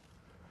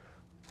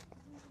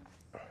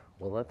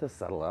 We'll let this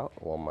settle out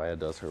while Myia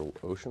does her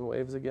ocean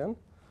waves again,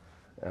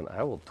 and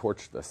I will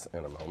torch this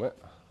in a moment.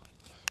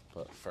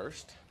 But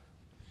first,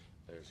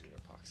 there's your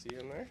epoxy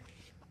in there.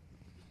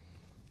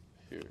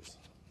 Here's,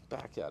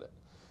 back at it.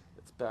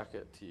 It's back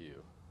at to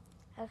you.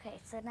 Okay,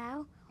 so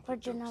now we're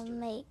gonna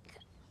make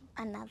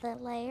another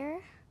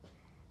layer.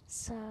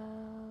 So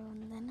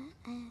then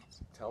I add.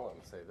 Tell them,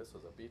 say this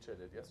was a beach I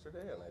did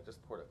yesterday, and I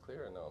just poured it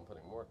clear, and now I'm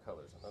putting more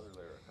colors, another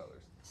layer of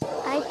colors.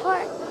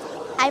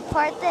 I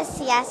poured this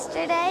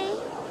yesterday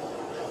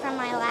from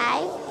my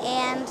live,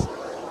 and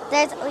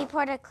we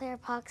poured a clear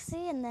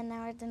epoxy, and then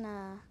now we're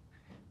gonna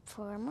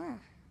pour more.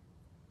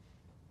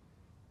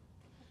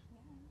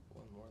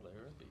 One more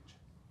layer of beach.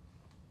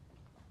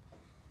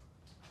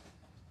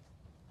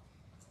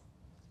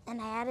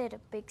 And I added a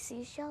big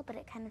seashell, but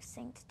it kind of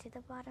sank to the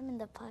bottom in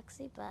the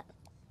epoxy, but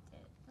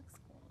It looks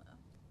cool though.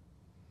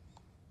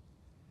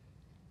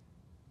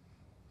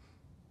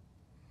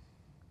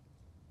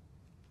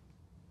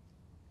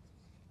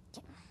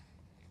 yeah.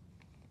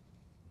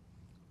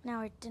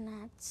 Now we're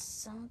gonna add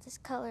some of this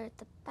color at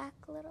the back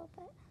a little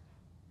bit.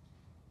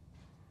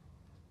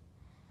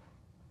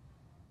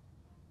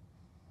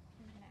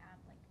 You're gonna add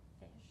like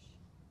fish.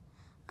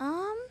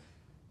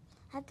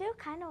 I do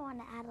kind of want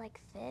to add like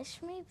fish,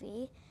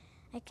 maybe.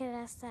 I could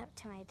ask that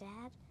to my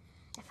dad,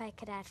 if I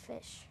could add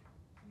fish.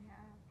 Yeah.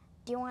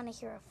 Do you want to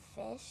hear a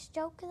fish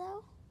joke,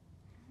 though?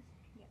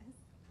 Yes.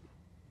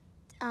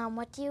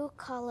 What do you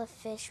call a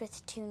fish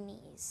with 2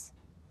 knees?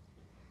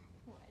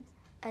 What?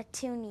 A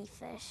 2-knee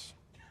fish.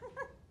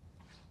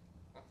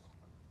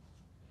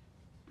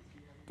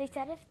 They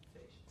said if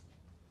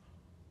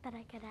that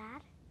I could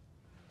add.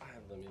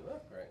 Let me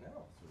look right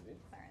now, sweetie.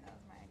 Sorry, that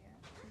was my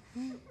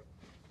idea.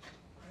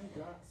 I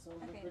got so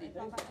many Okay, pretty they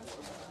thought things. that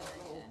was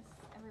hilarious.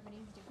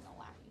 Everybody's doing a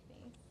laughy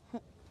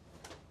face.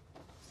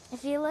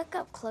 If you look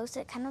up close,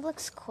 it kind of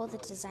looks cool, the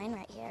design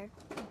right here.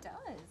 It does,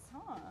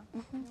 huh?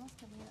 You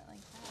must have made it like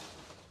that.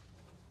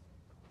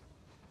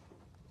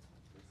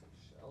 There's some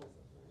shells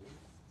underneath.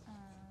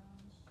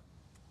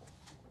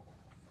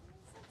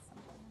 Someone said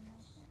something in there.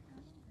 I can't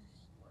remember.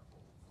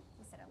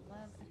 He said, I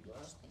love a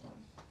beach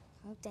theme.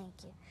 Oh,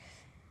 thank you.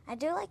 I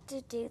do like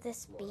to do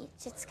this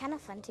beach. It's kind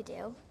of fun to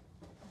do.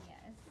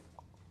 Yes.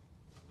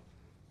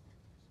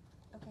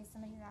 Okay,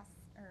 somebody's asked,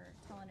 or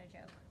telling a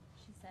joke.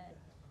 She said,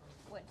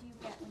 what do you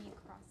get when you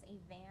cross a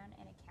van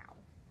and a cow?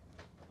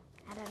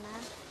 I don't know.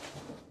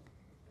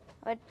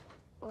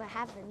 What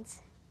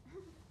happens?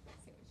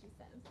 See what she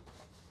says.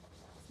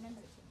 Sometimes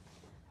it's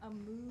a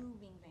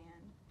moving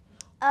van.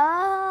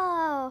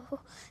 Oh.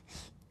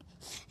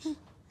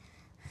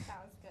 That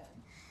was good.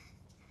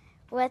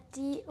 What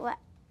do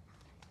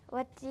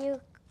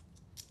you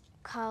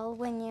call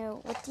when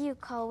you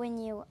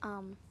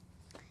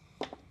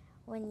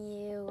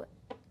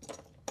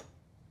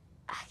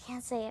I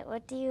can't say it.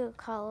 What do you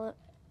call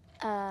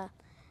a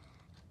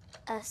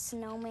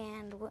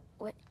snowman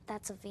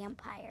that's a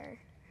vampire?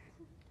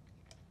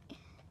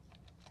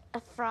 A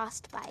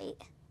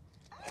frostbite.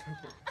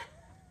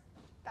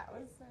 That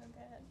was so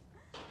good.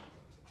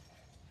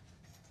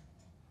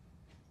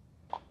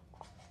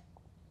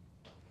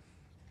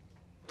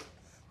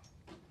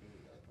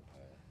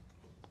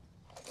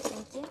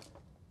 Thank you.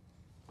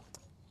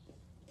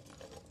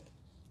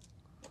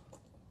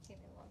 See,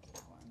 they loved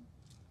that one.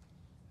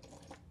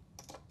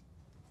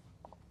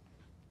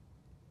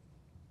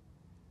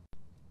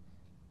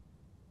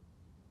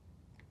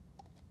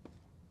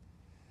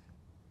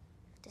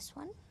 This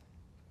one?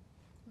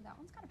 Ooh, that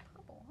one's kind of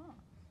purple, huh?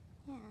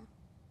 Yeah.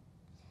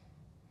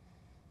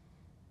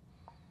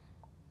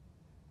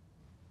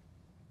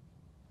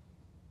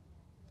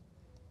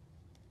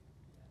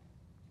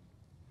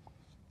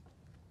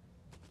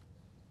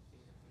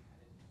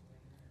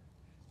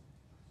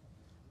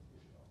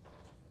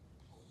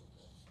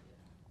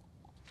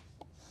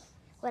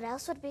 What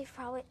else would be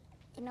probably,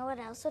 you know what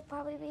else would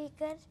probably be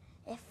good?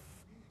 If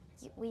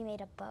we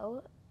made a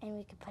boat and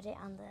we could put it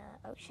on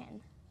the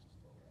ocean.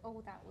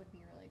 Oh, that would be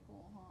really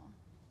cool, huh?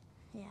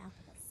 Yeah.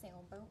 Like a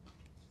sailboat.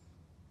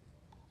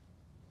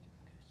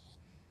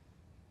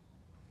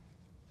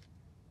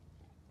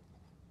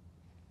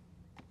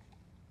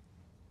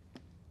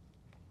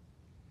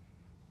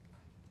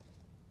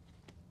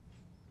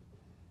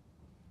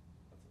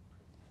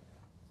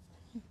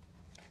 Yeah,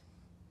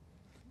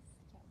 we can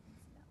see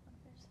that one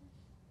person.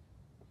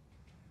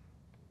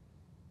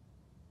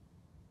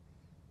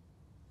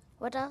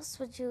 What else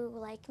would you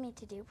like me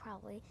to do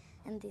probably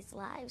in these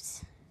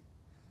lives?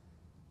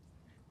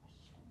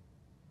 Question.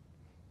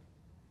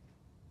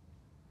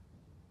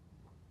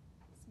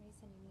 Somebody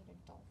said you need a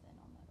dolphin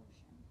on the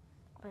ocean.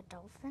 A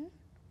dolphin?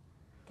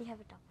 Do you have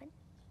a dolphin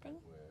thing?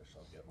 Wish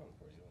I'll get one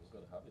for you and go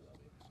to Hobby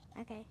Lobby.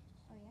 Okay.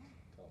 Oh, yeah?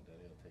 Tell him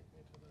Daddy will take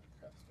me to the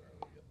craft store and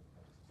we'll get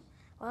them.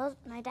 Well,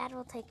 my dad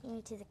will take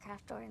me to the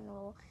craft store and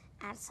we'll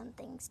add some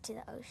things to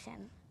the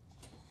ocean.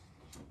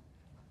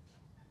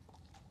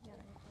 Yeah,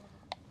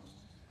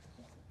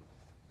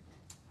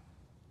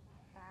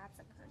 that's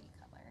a pretty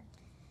color.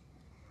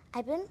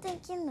 I've been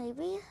thinking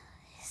maybe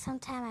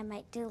sometime I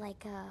might do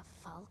like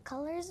fall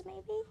colors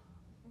maybe.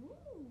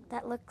 Ooh,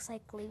 That looks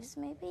like leaves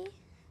maybe.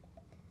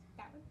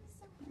 that would be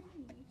so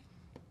pretty.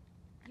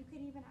 You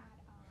could even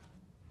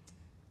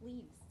add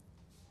leaves,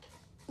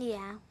 Yeah. you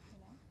know?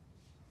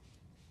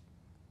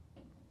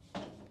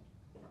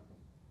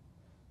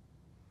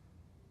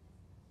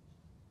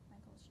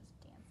 Michael's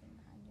just dancing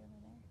behind you over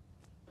there.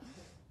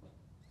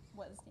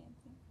 Was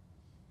dancing.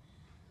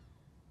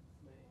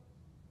 My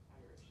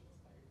Irish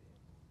inspired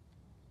dance.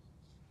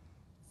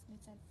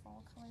 Somebody said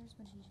fall colors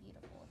would be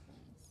beautiful with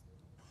leaves.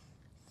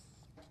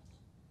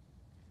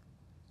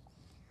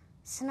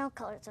 Snow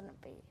colors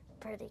wouldn't be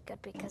pretty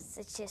good because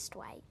it's just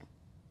white.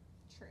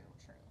 True,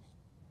 true.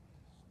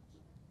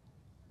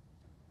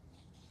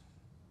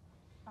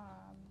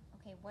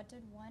 Okay, what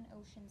did one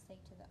ocean say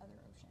to the other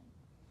ocean?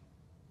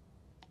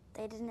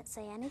 They didn't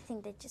say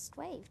anything, they just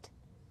waved.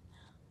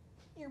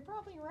 You're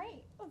probably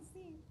right. Let's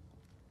see.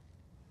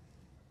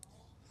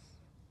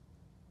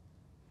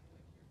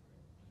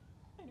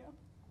 I know.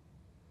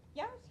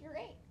 Yeah, you're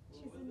right.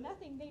 She said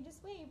nothing, they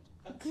just waved.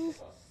 That's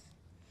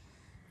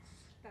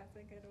a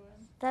good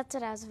one. That's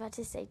what I was about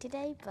to say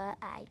today, but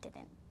I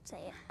didn't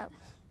say it. Oh.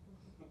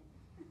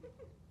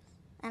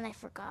 And I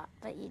forgot,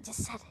 but you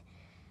just said it.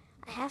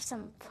 I have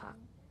some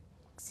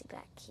epoxy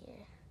back here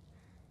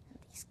in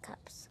these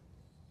cups.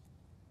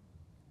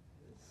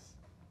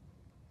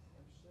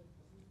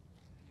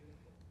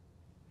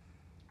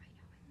 I know,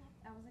 I love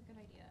that was a good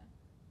idea.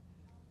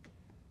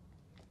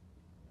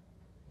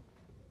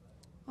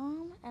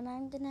 And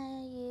I'm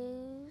gonna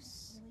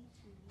use, Really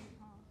chewy,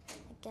 huh?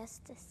 I guess,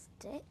 this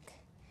stick.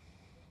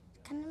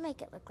 Kind of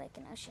make it look like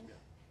an ocean.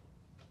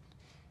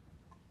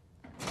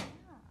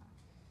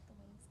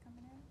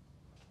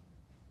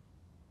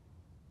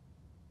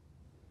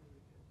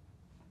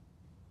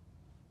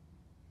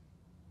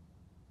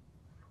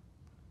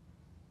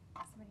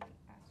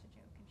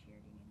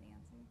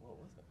 What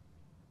was it?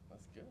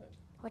 That's good.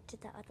 What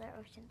did the other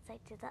ocean say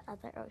to the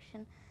other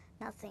ocean?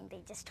 Nothing,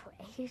 they just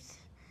waved.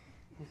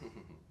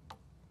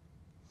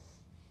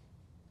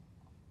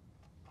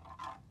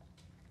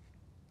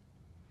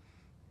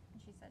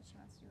 And she said she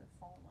wants to do a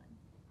fall one.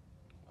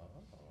 Oh.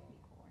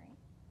 Pretty cool, right?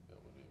 That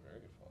would be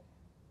very fun.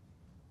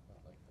 I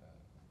like that.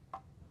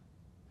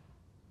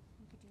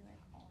 You could do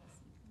like all the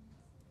seasons.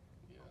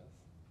 Yes.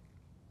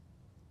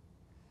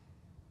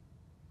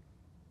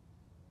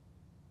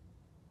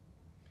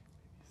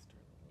 Maybe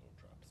stir the little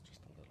drops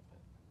just a little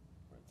bit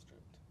where it's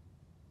dripped.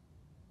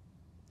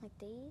 Like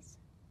these?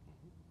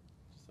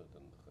 Just so it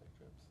doesn't look like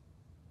drips.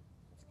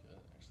 That's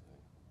good, actually.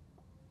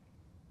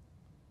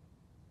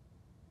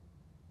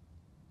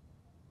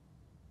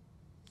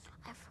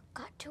 I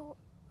forgot to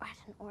add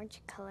an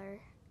orange color,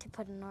 to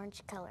put an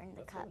orange color in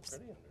the That's really cups.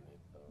 pretty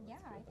underneath, though. Yeah,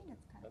 That's I good. think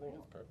it's kind I of think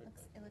cool. it's perfect.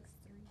 It looks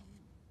 3D.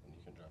 And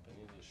you can drop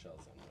any of these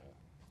shells in there.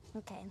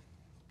 Okay.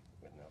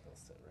 And now they'll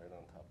sit right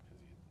on top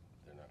because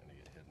they're not going to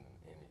get hidden in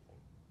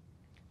anything.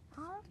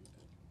 I'll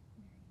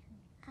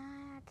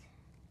add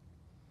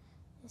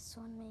this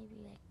one maybe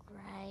like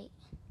right.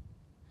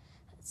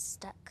 It's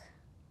stuck.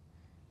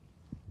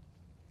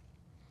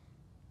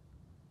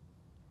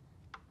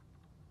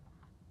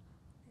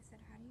 They said,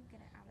 how do you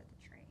get it out of the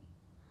tray?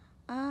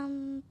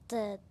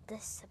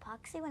 This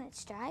epoxy when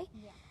it's dry,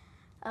 Yeah.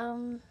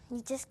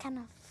 you just kind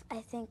of,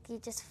 I think you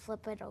just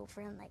flip it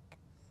over and like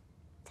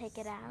take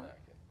it out. Smack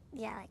it.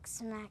 Yeah, like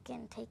smack it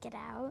and take it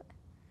out.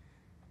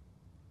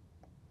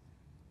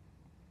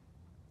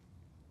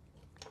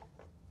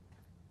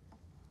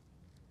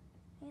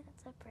 Yeah,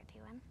 that's a pretty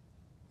one.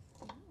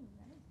 Ooh,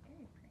 that is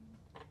very pretty.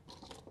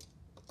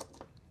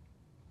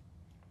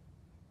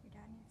 Your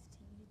dad needs to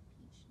take you to the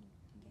beach and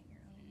get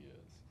your own He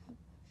is.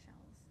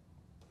 shells.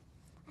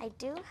 I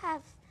do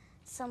have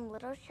some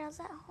little shells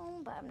at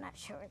home, but I'm not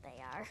sure where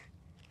they are.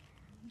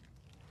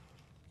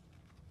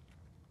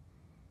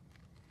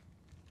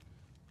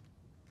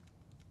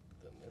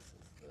 Then this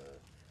is the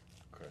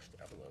crushed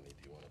abalone.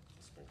 Do you want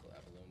to sprinkle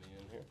abalone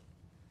in here?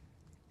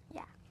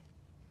 Yeah,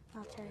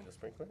 I'll You try. want me to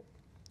sprinkle it?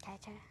 Can I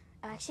try?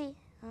 Oh, actually,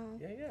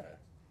 Yeah, yeah.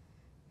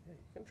 Yeah,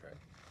 you can try.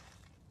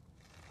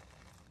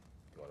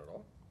 You want it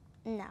all?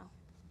 no.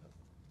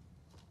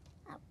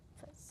 I'll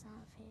put some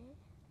of here.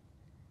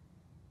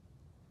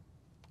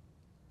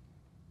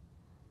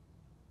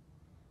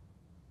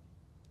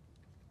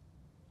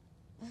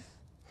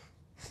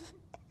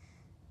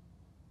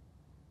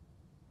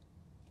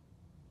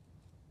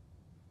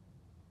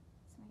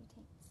 Somebody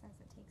says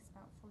it takes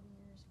about 40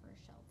 years for a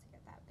shell to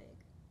get that big.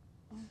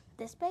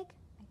 This big?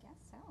 I guess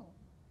so.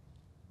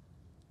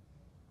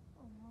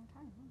 Oh, a long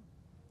time,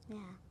 huh?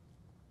 Yeah.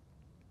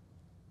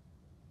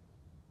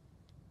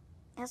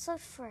 Also,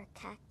 for a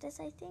cactus,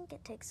 I think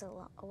it takes a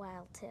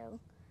while too.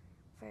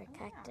 For a Oh,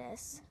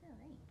 cactus. Yeah, you're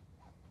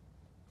right.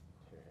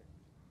 Here.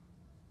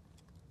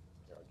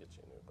 Here, I'll get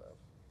you a new glove.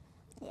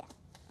 Yeah.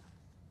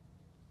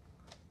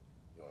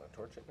 You want to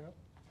torch it now?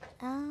 See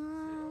how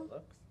Um, it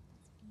looks?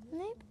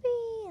 maybe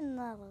in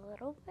a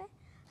little bit.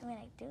 I mean,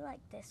 I do like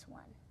this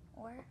one.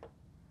 Or, I might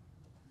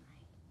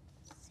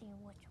see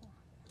which one.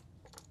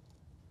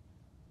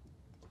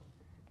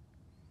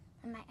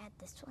 I might add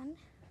this one.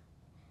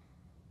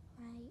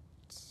 Right.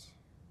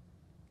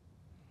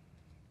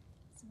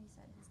 Somebody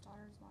said his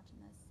daughter's watching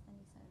this, and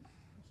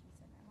she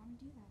said, I want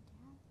to do that,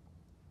 Dad.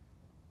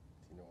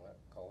 You know what?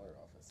 Call our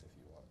office if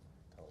you want.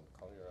 Tell them,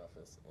 call your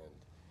office and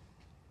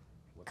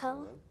what's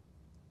Call- your name?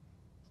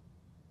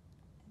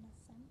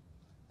 MSM?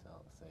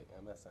 Say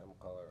MSM,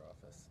 call our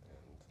office,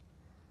 and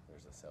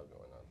there's a sale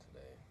going on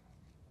today.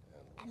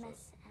 And we'll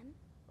MSM?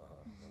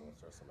 and we'll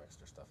throw some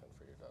extra stuff in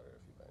for your daughter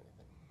if you buy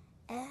anything.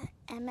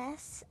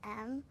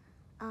 MSM.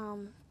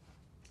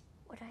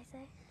 What did I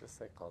say? Just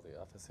say call the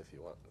office if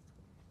you want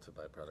to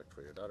buy product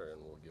for your daughter,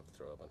 and we'll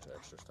throw a bunch of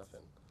extra stuff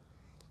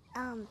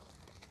in.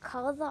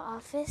 Call the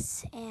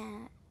office,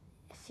 and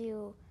if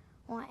you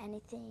want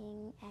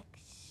anything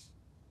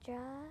extra,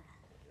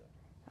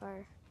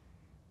 or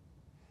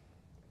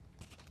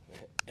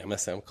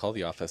MSM, call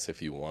the office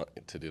if you want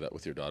to do that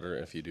with your daughter.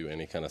 If you do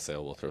any kind of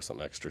sale, we'll throw some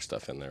extra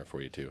stuff in there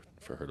for you too,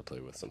 for her to play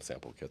with, some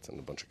sample kits and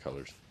a bunch of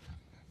colors.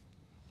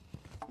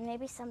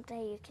 maybe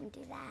someday you can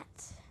do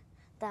that.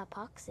 The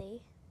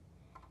epoxy.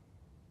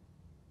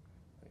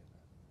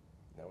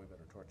 Now we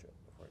better torch it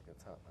before it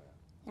gets hot, Myia.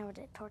 Now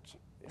we'll torch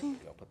it. Yeah,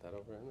 I'll put that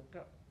over in the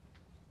cup.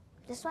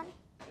 This one?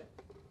 Yeah,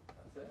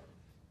 that's it.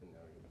 And now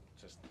you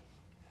just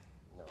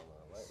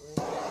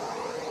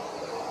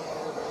lightly.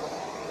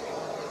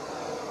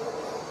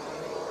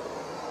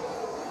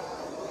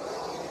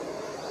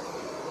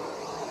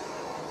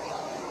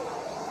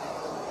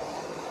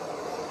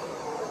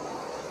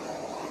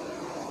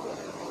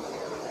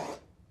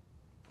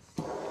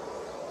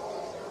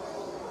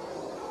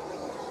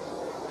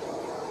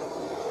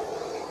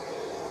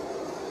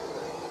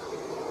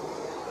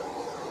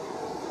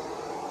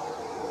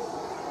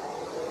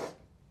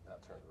 That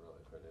turned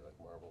really pretty, like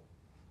marble.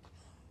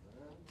 And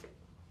then,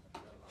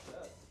 like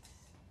this.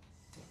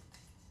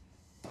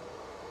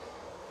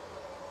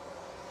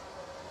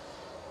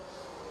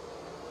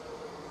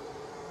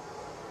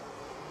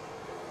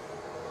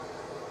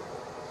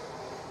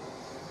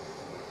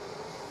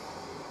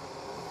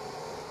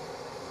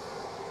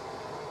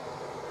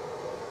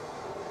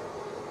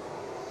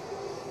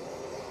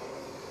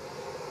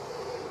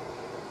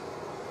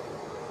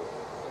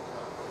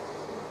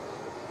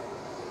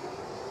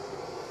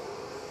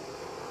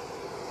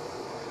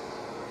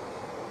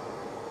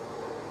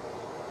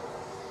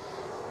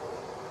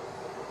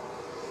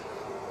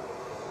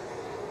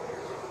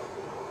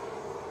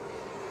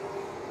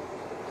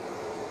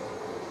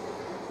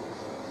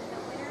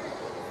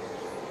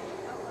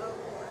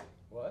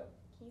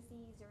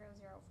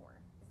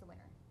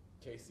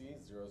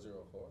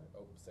 KC004.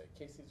 Oh, say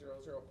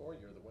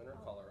KC004. You're the winner.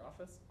 Call our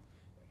office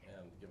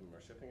and give them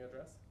our shipping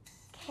address.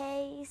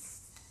 KC004.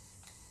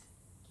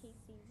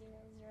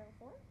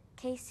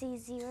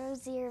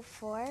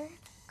 KC004.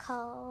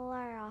 Call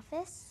our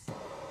office.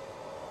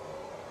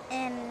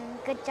 And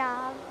good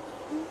job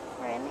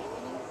for winning.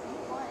 You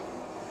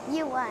won.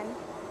 You won.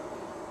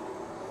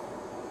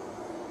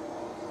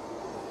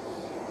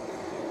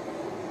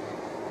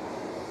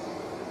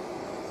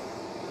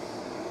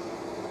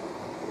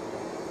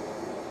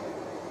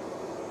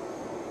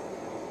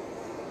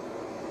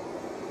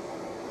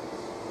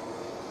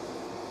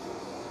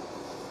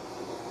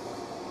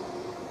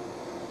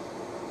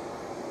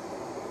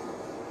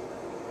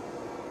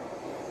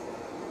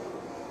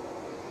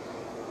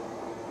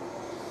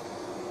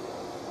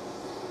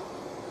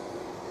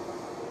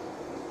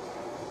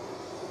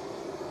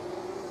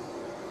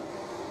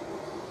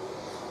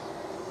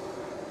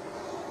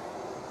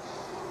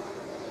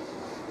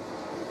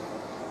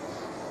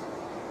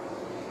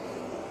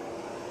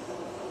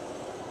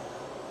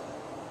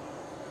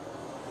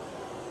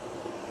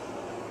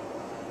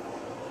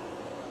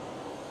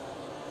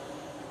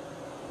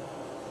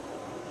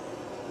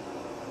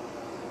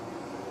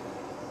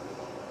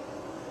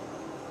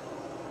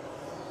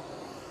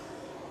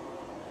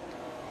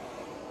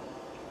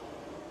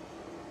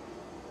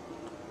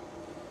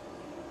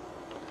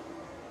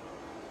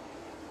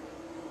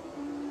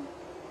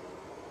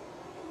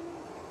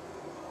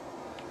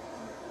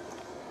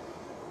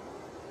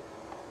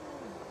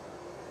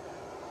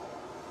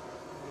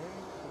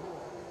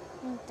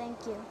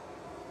 Thank you.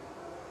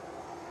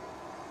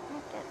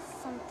 I'll get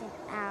something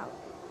out.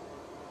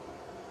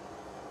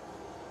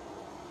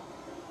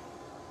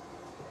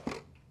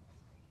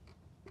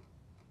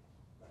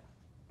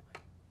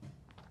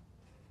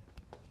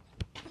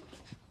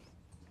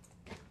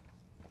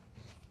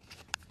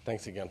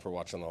 Thanks again for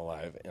watching the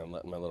live and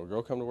letting my little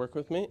girl come to work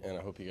with me, and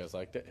I hope you guys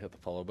liked it. Hit the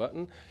follow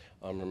button.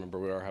 Remember,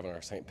 we are having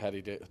our St.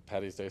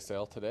 Patty's Day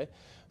sale today,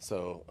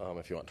 so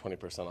if you want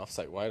 20% off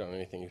site-wide on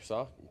anything you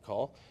saw, you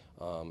call.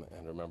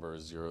 And remember,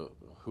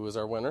 who is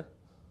our winner?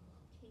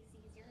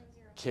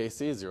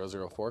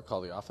 KC004.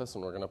 Call the office,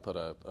 and we're going to put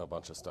a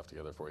bunch of stuff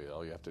together for you.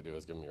 All you have to do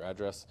is give them your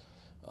address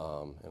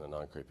in a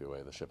non-creepy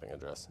way, the shipping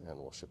address, and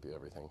we'll ship you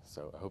everything.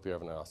 So I hope you're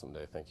having an awesome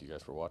day. Thank you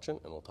guys for watching,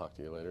 and we'll talk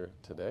to you later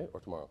today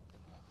or tomorrow.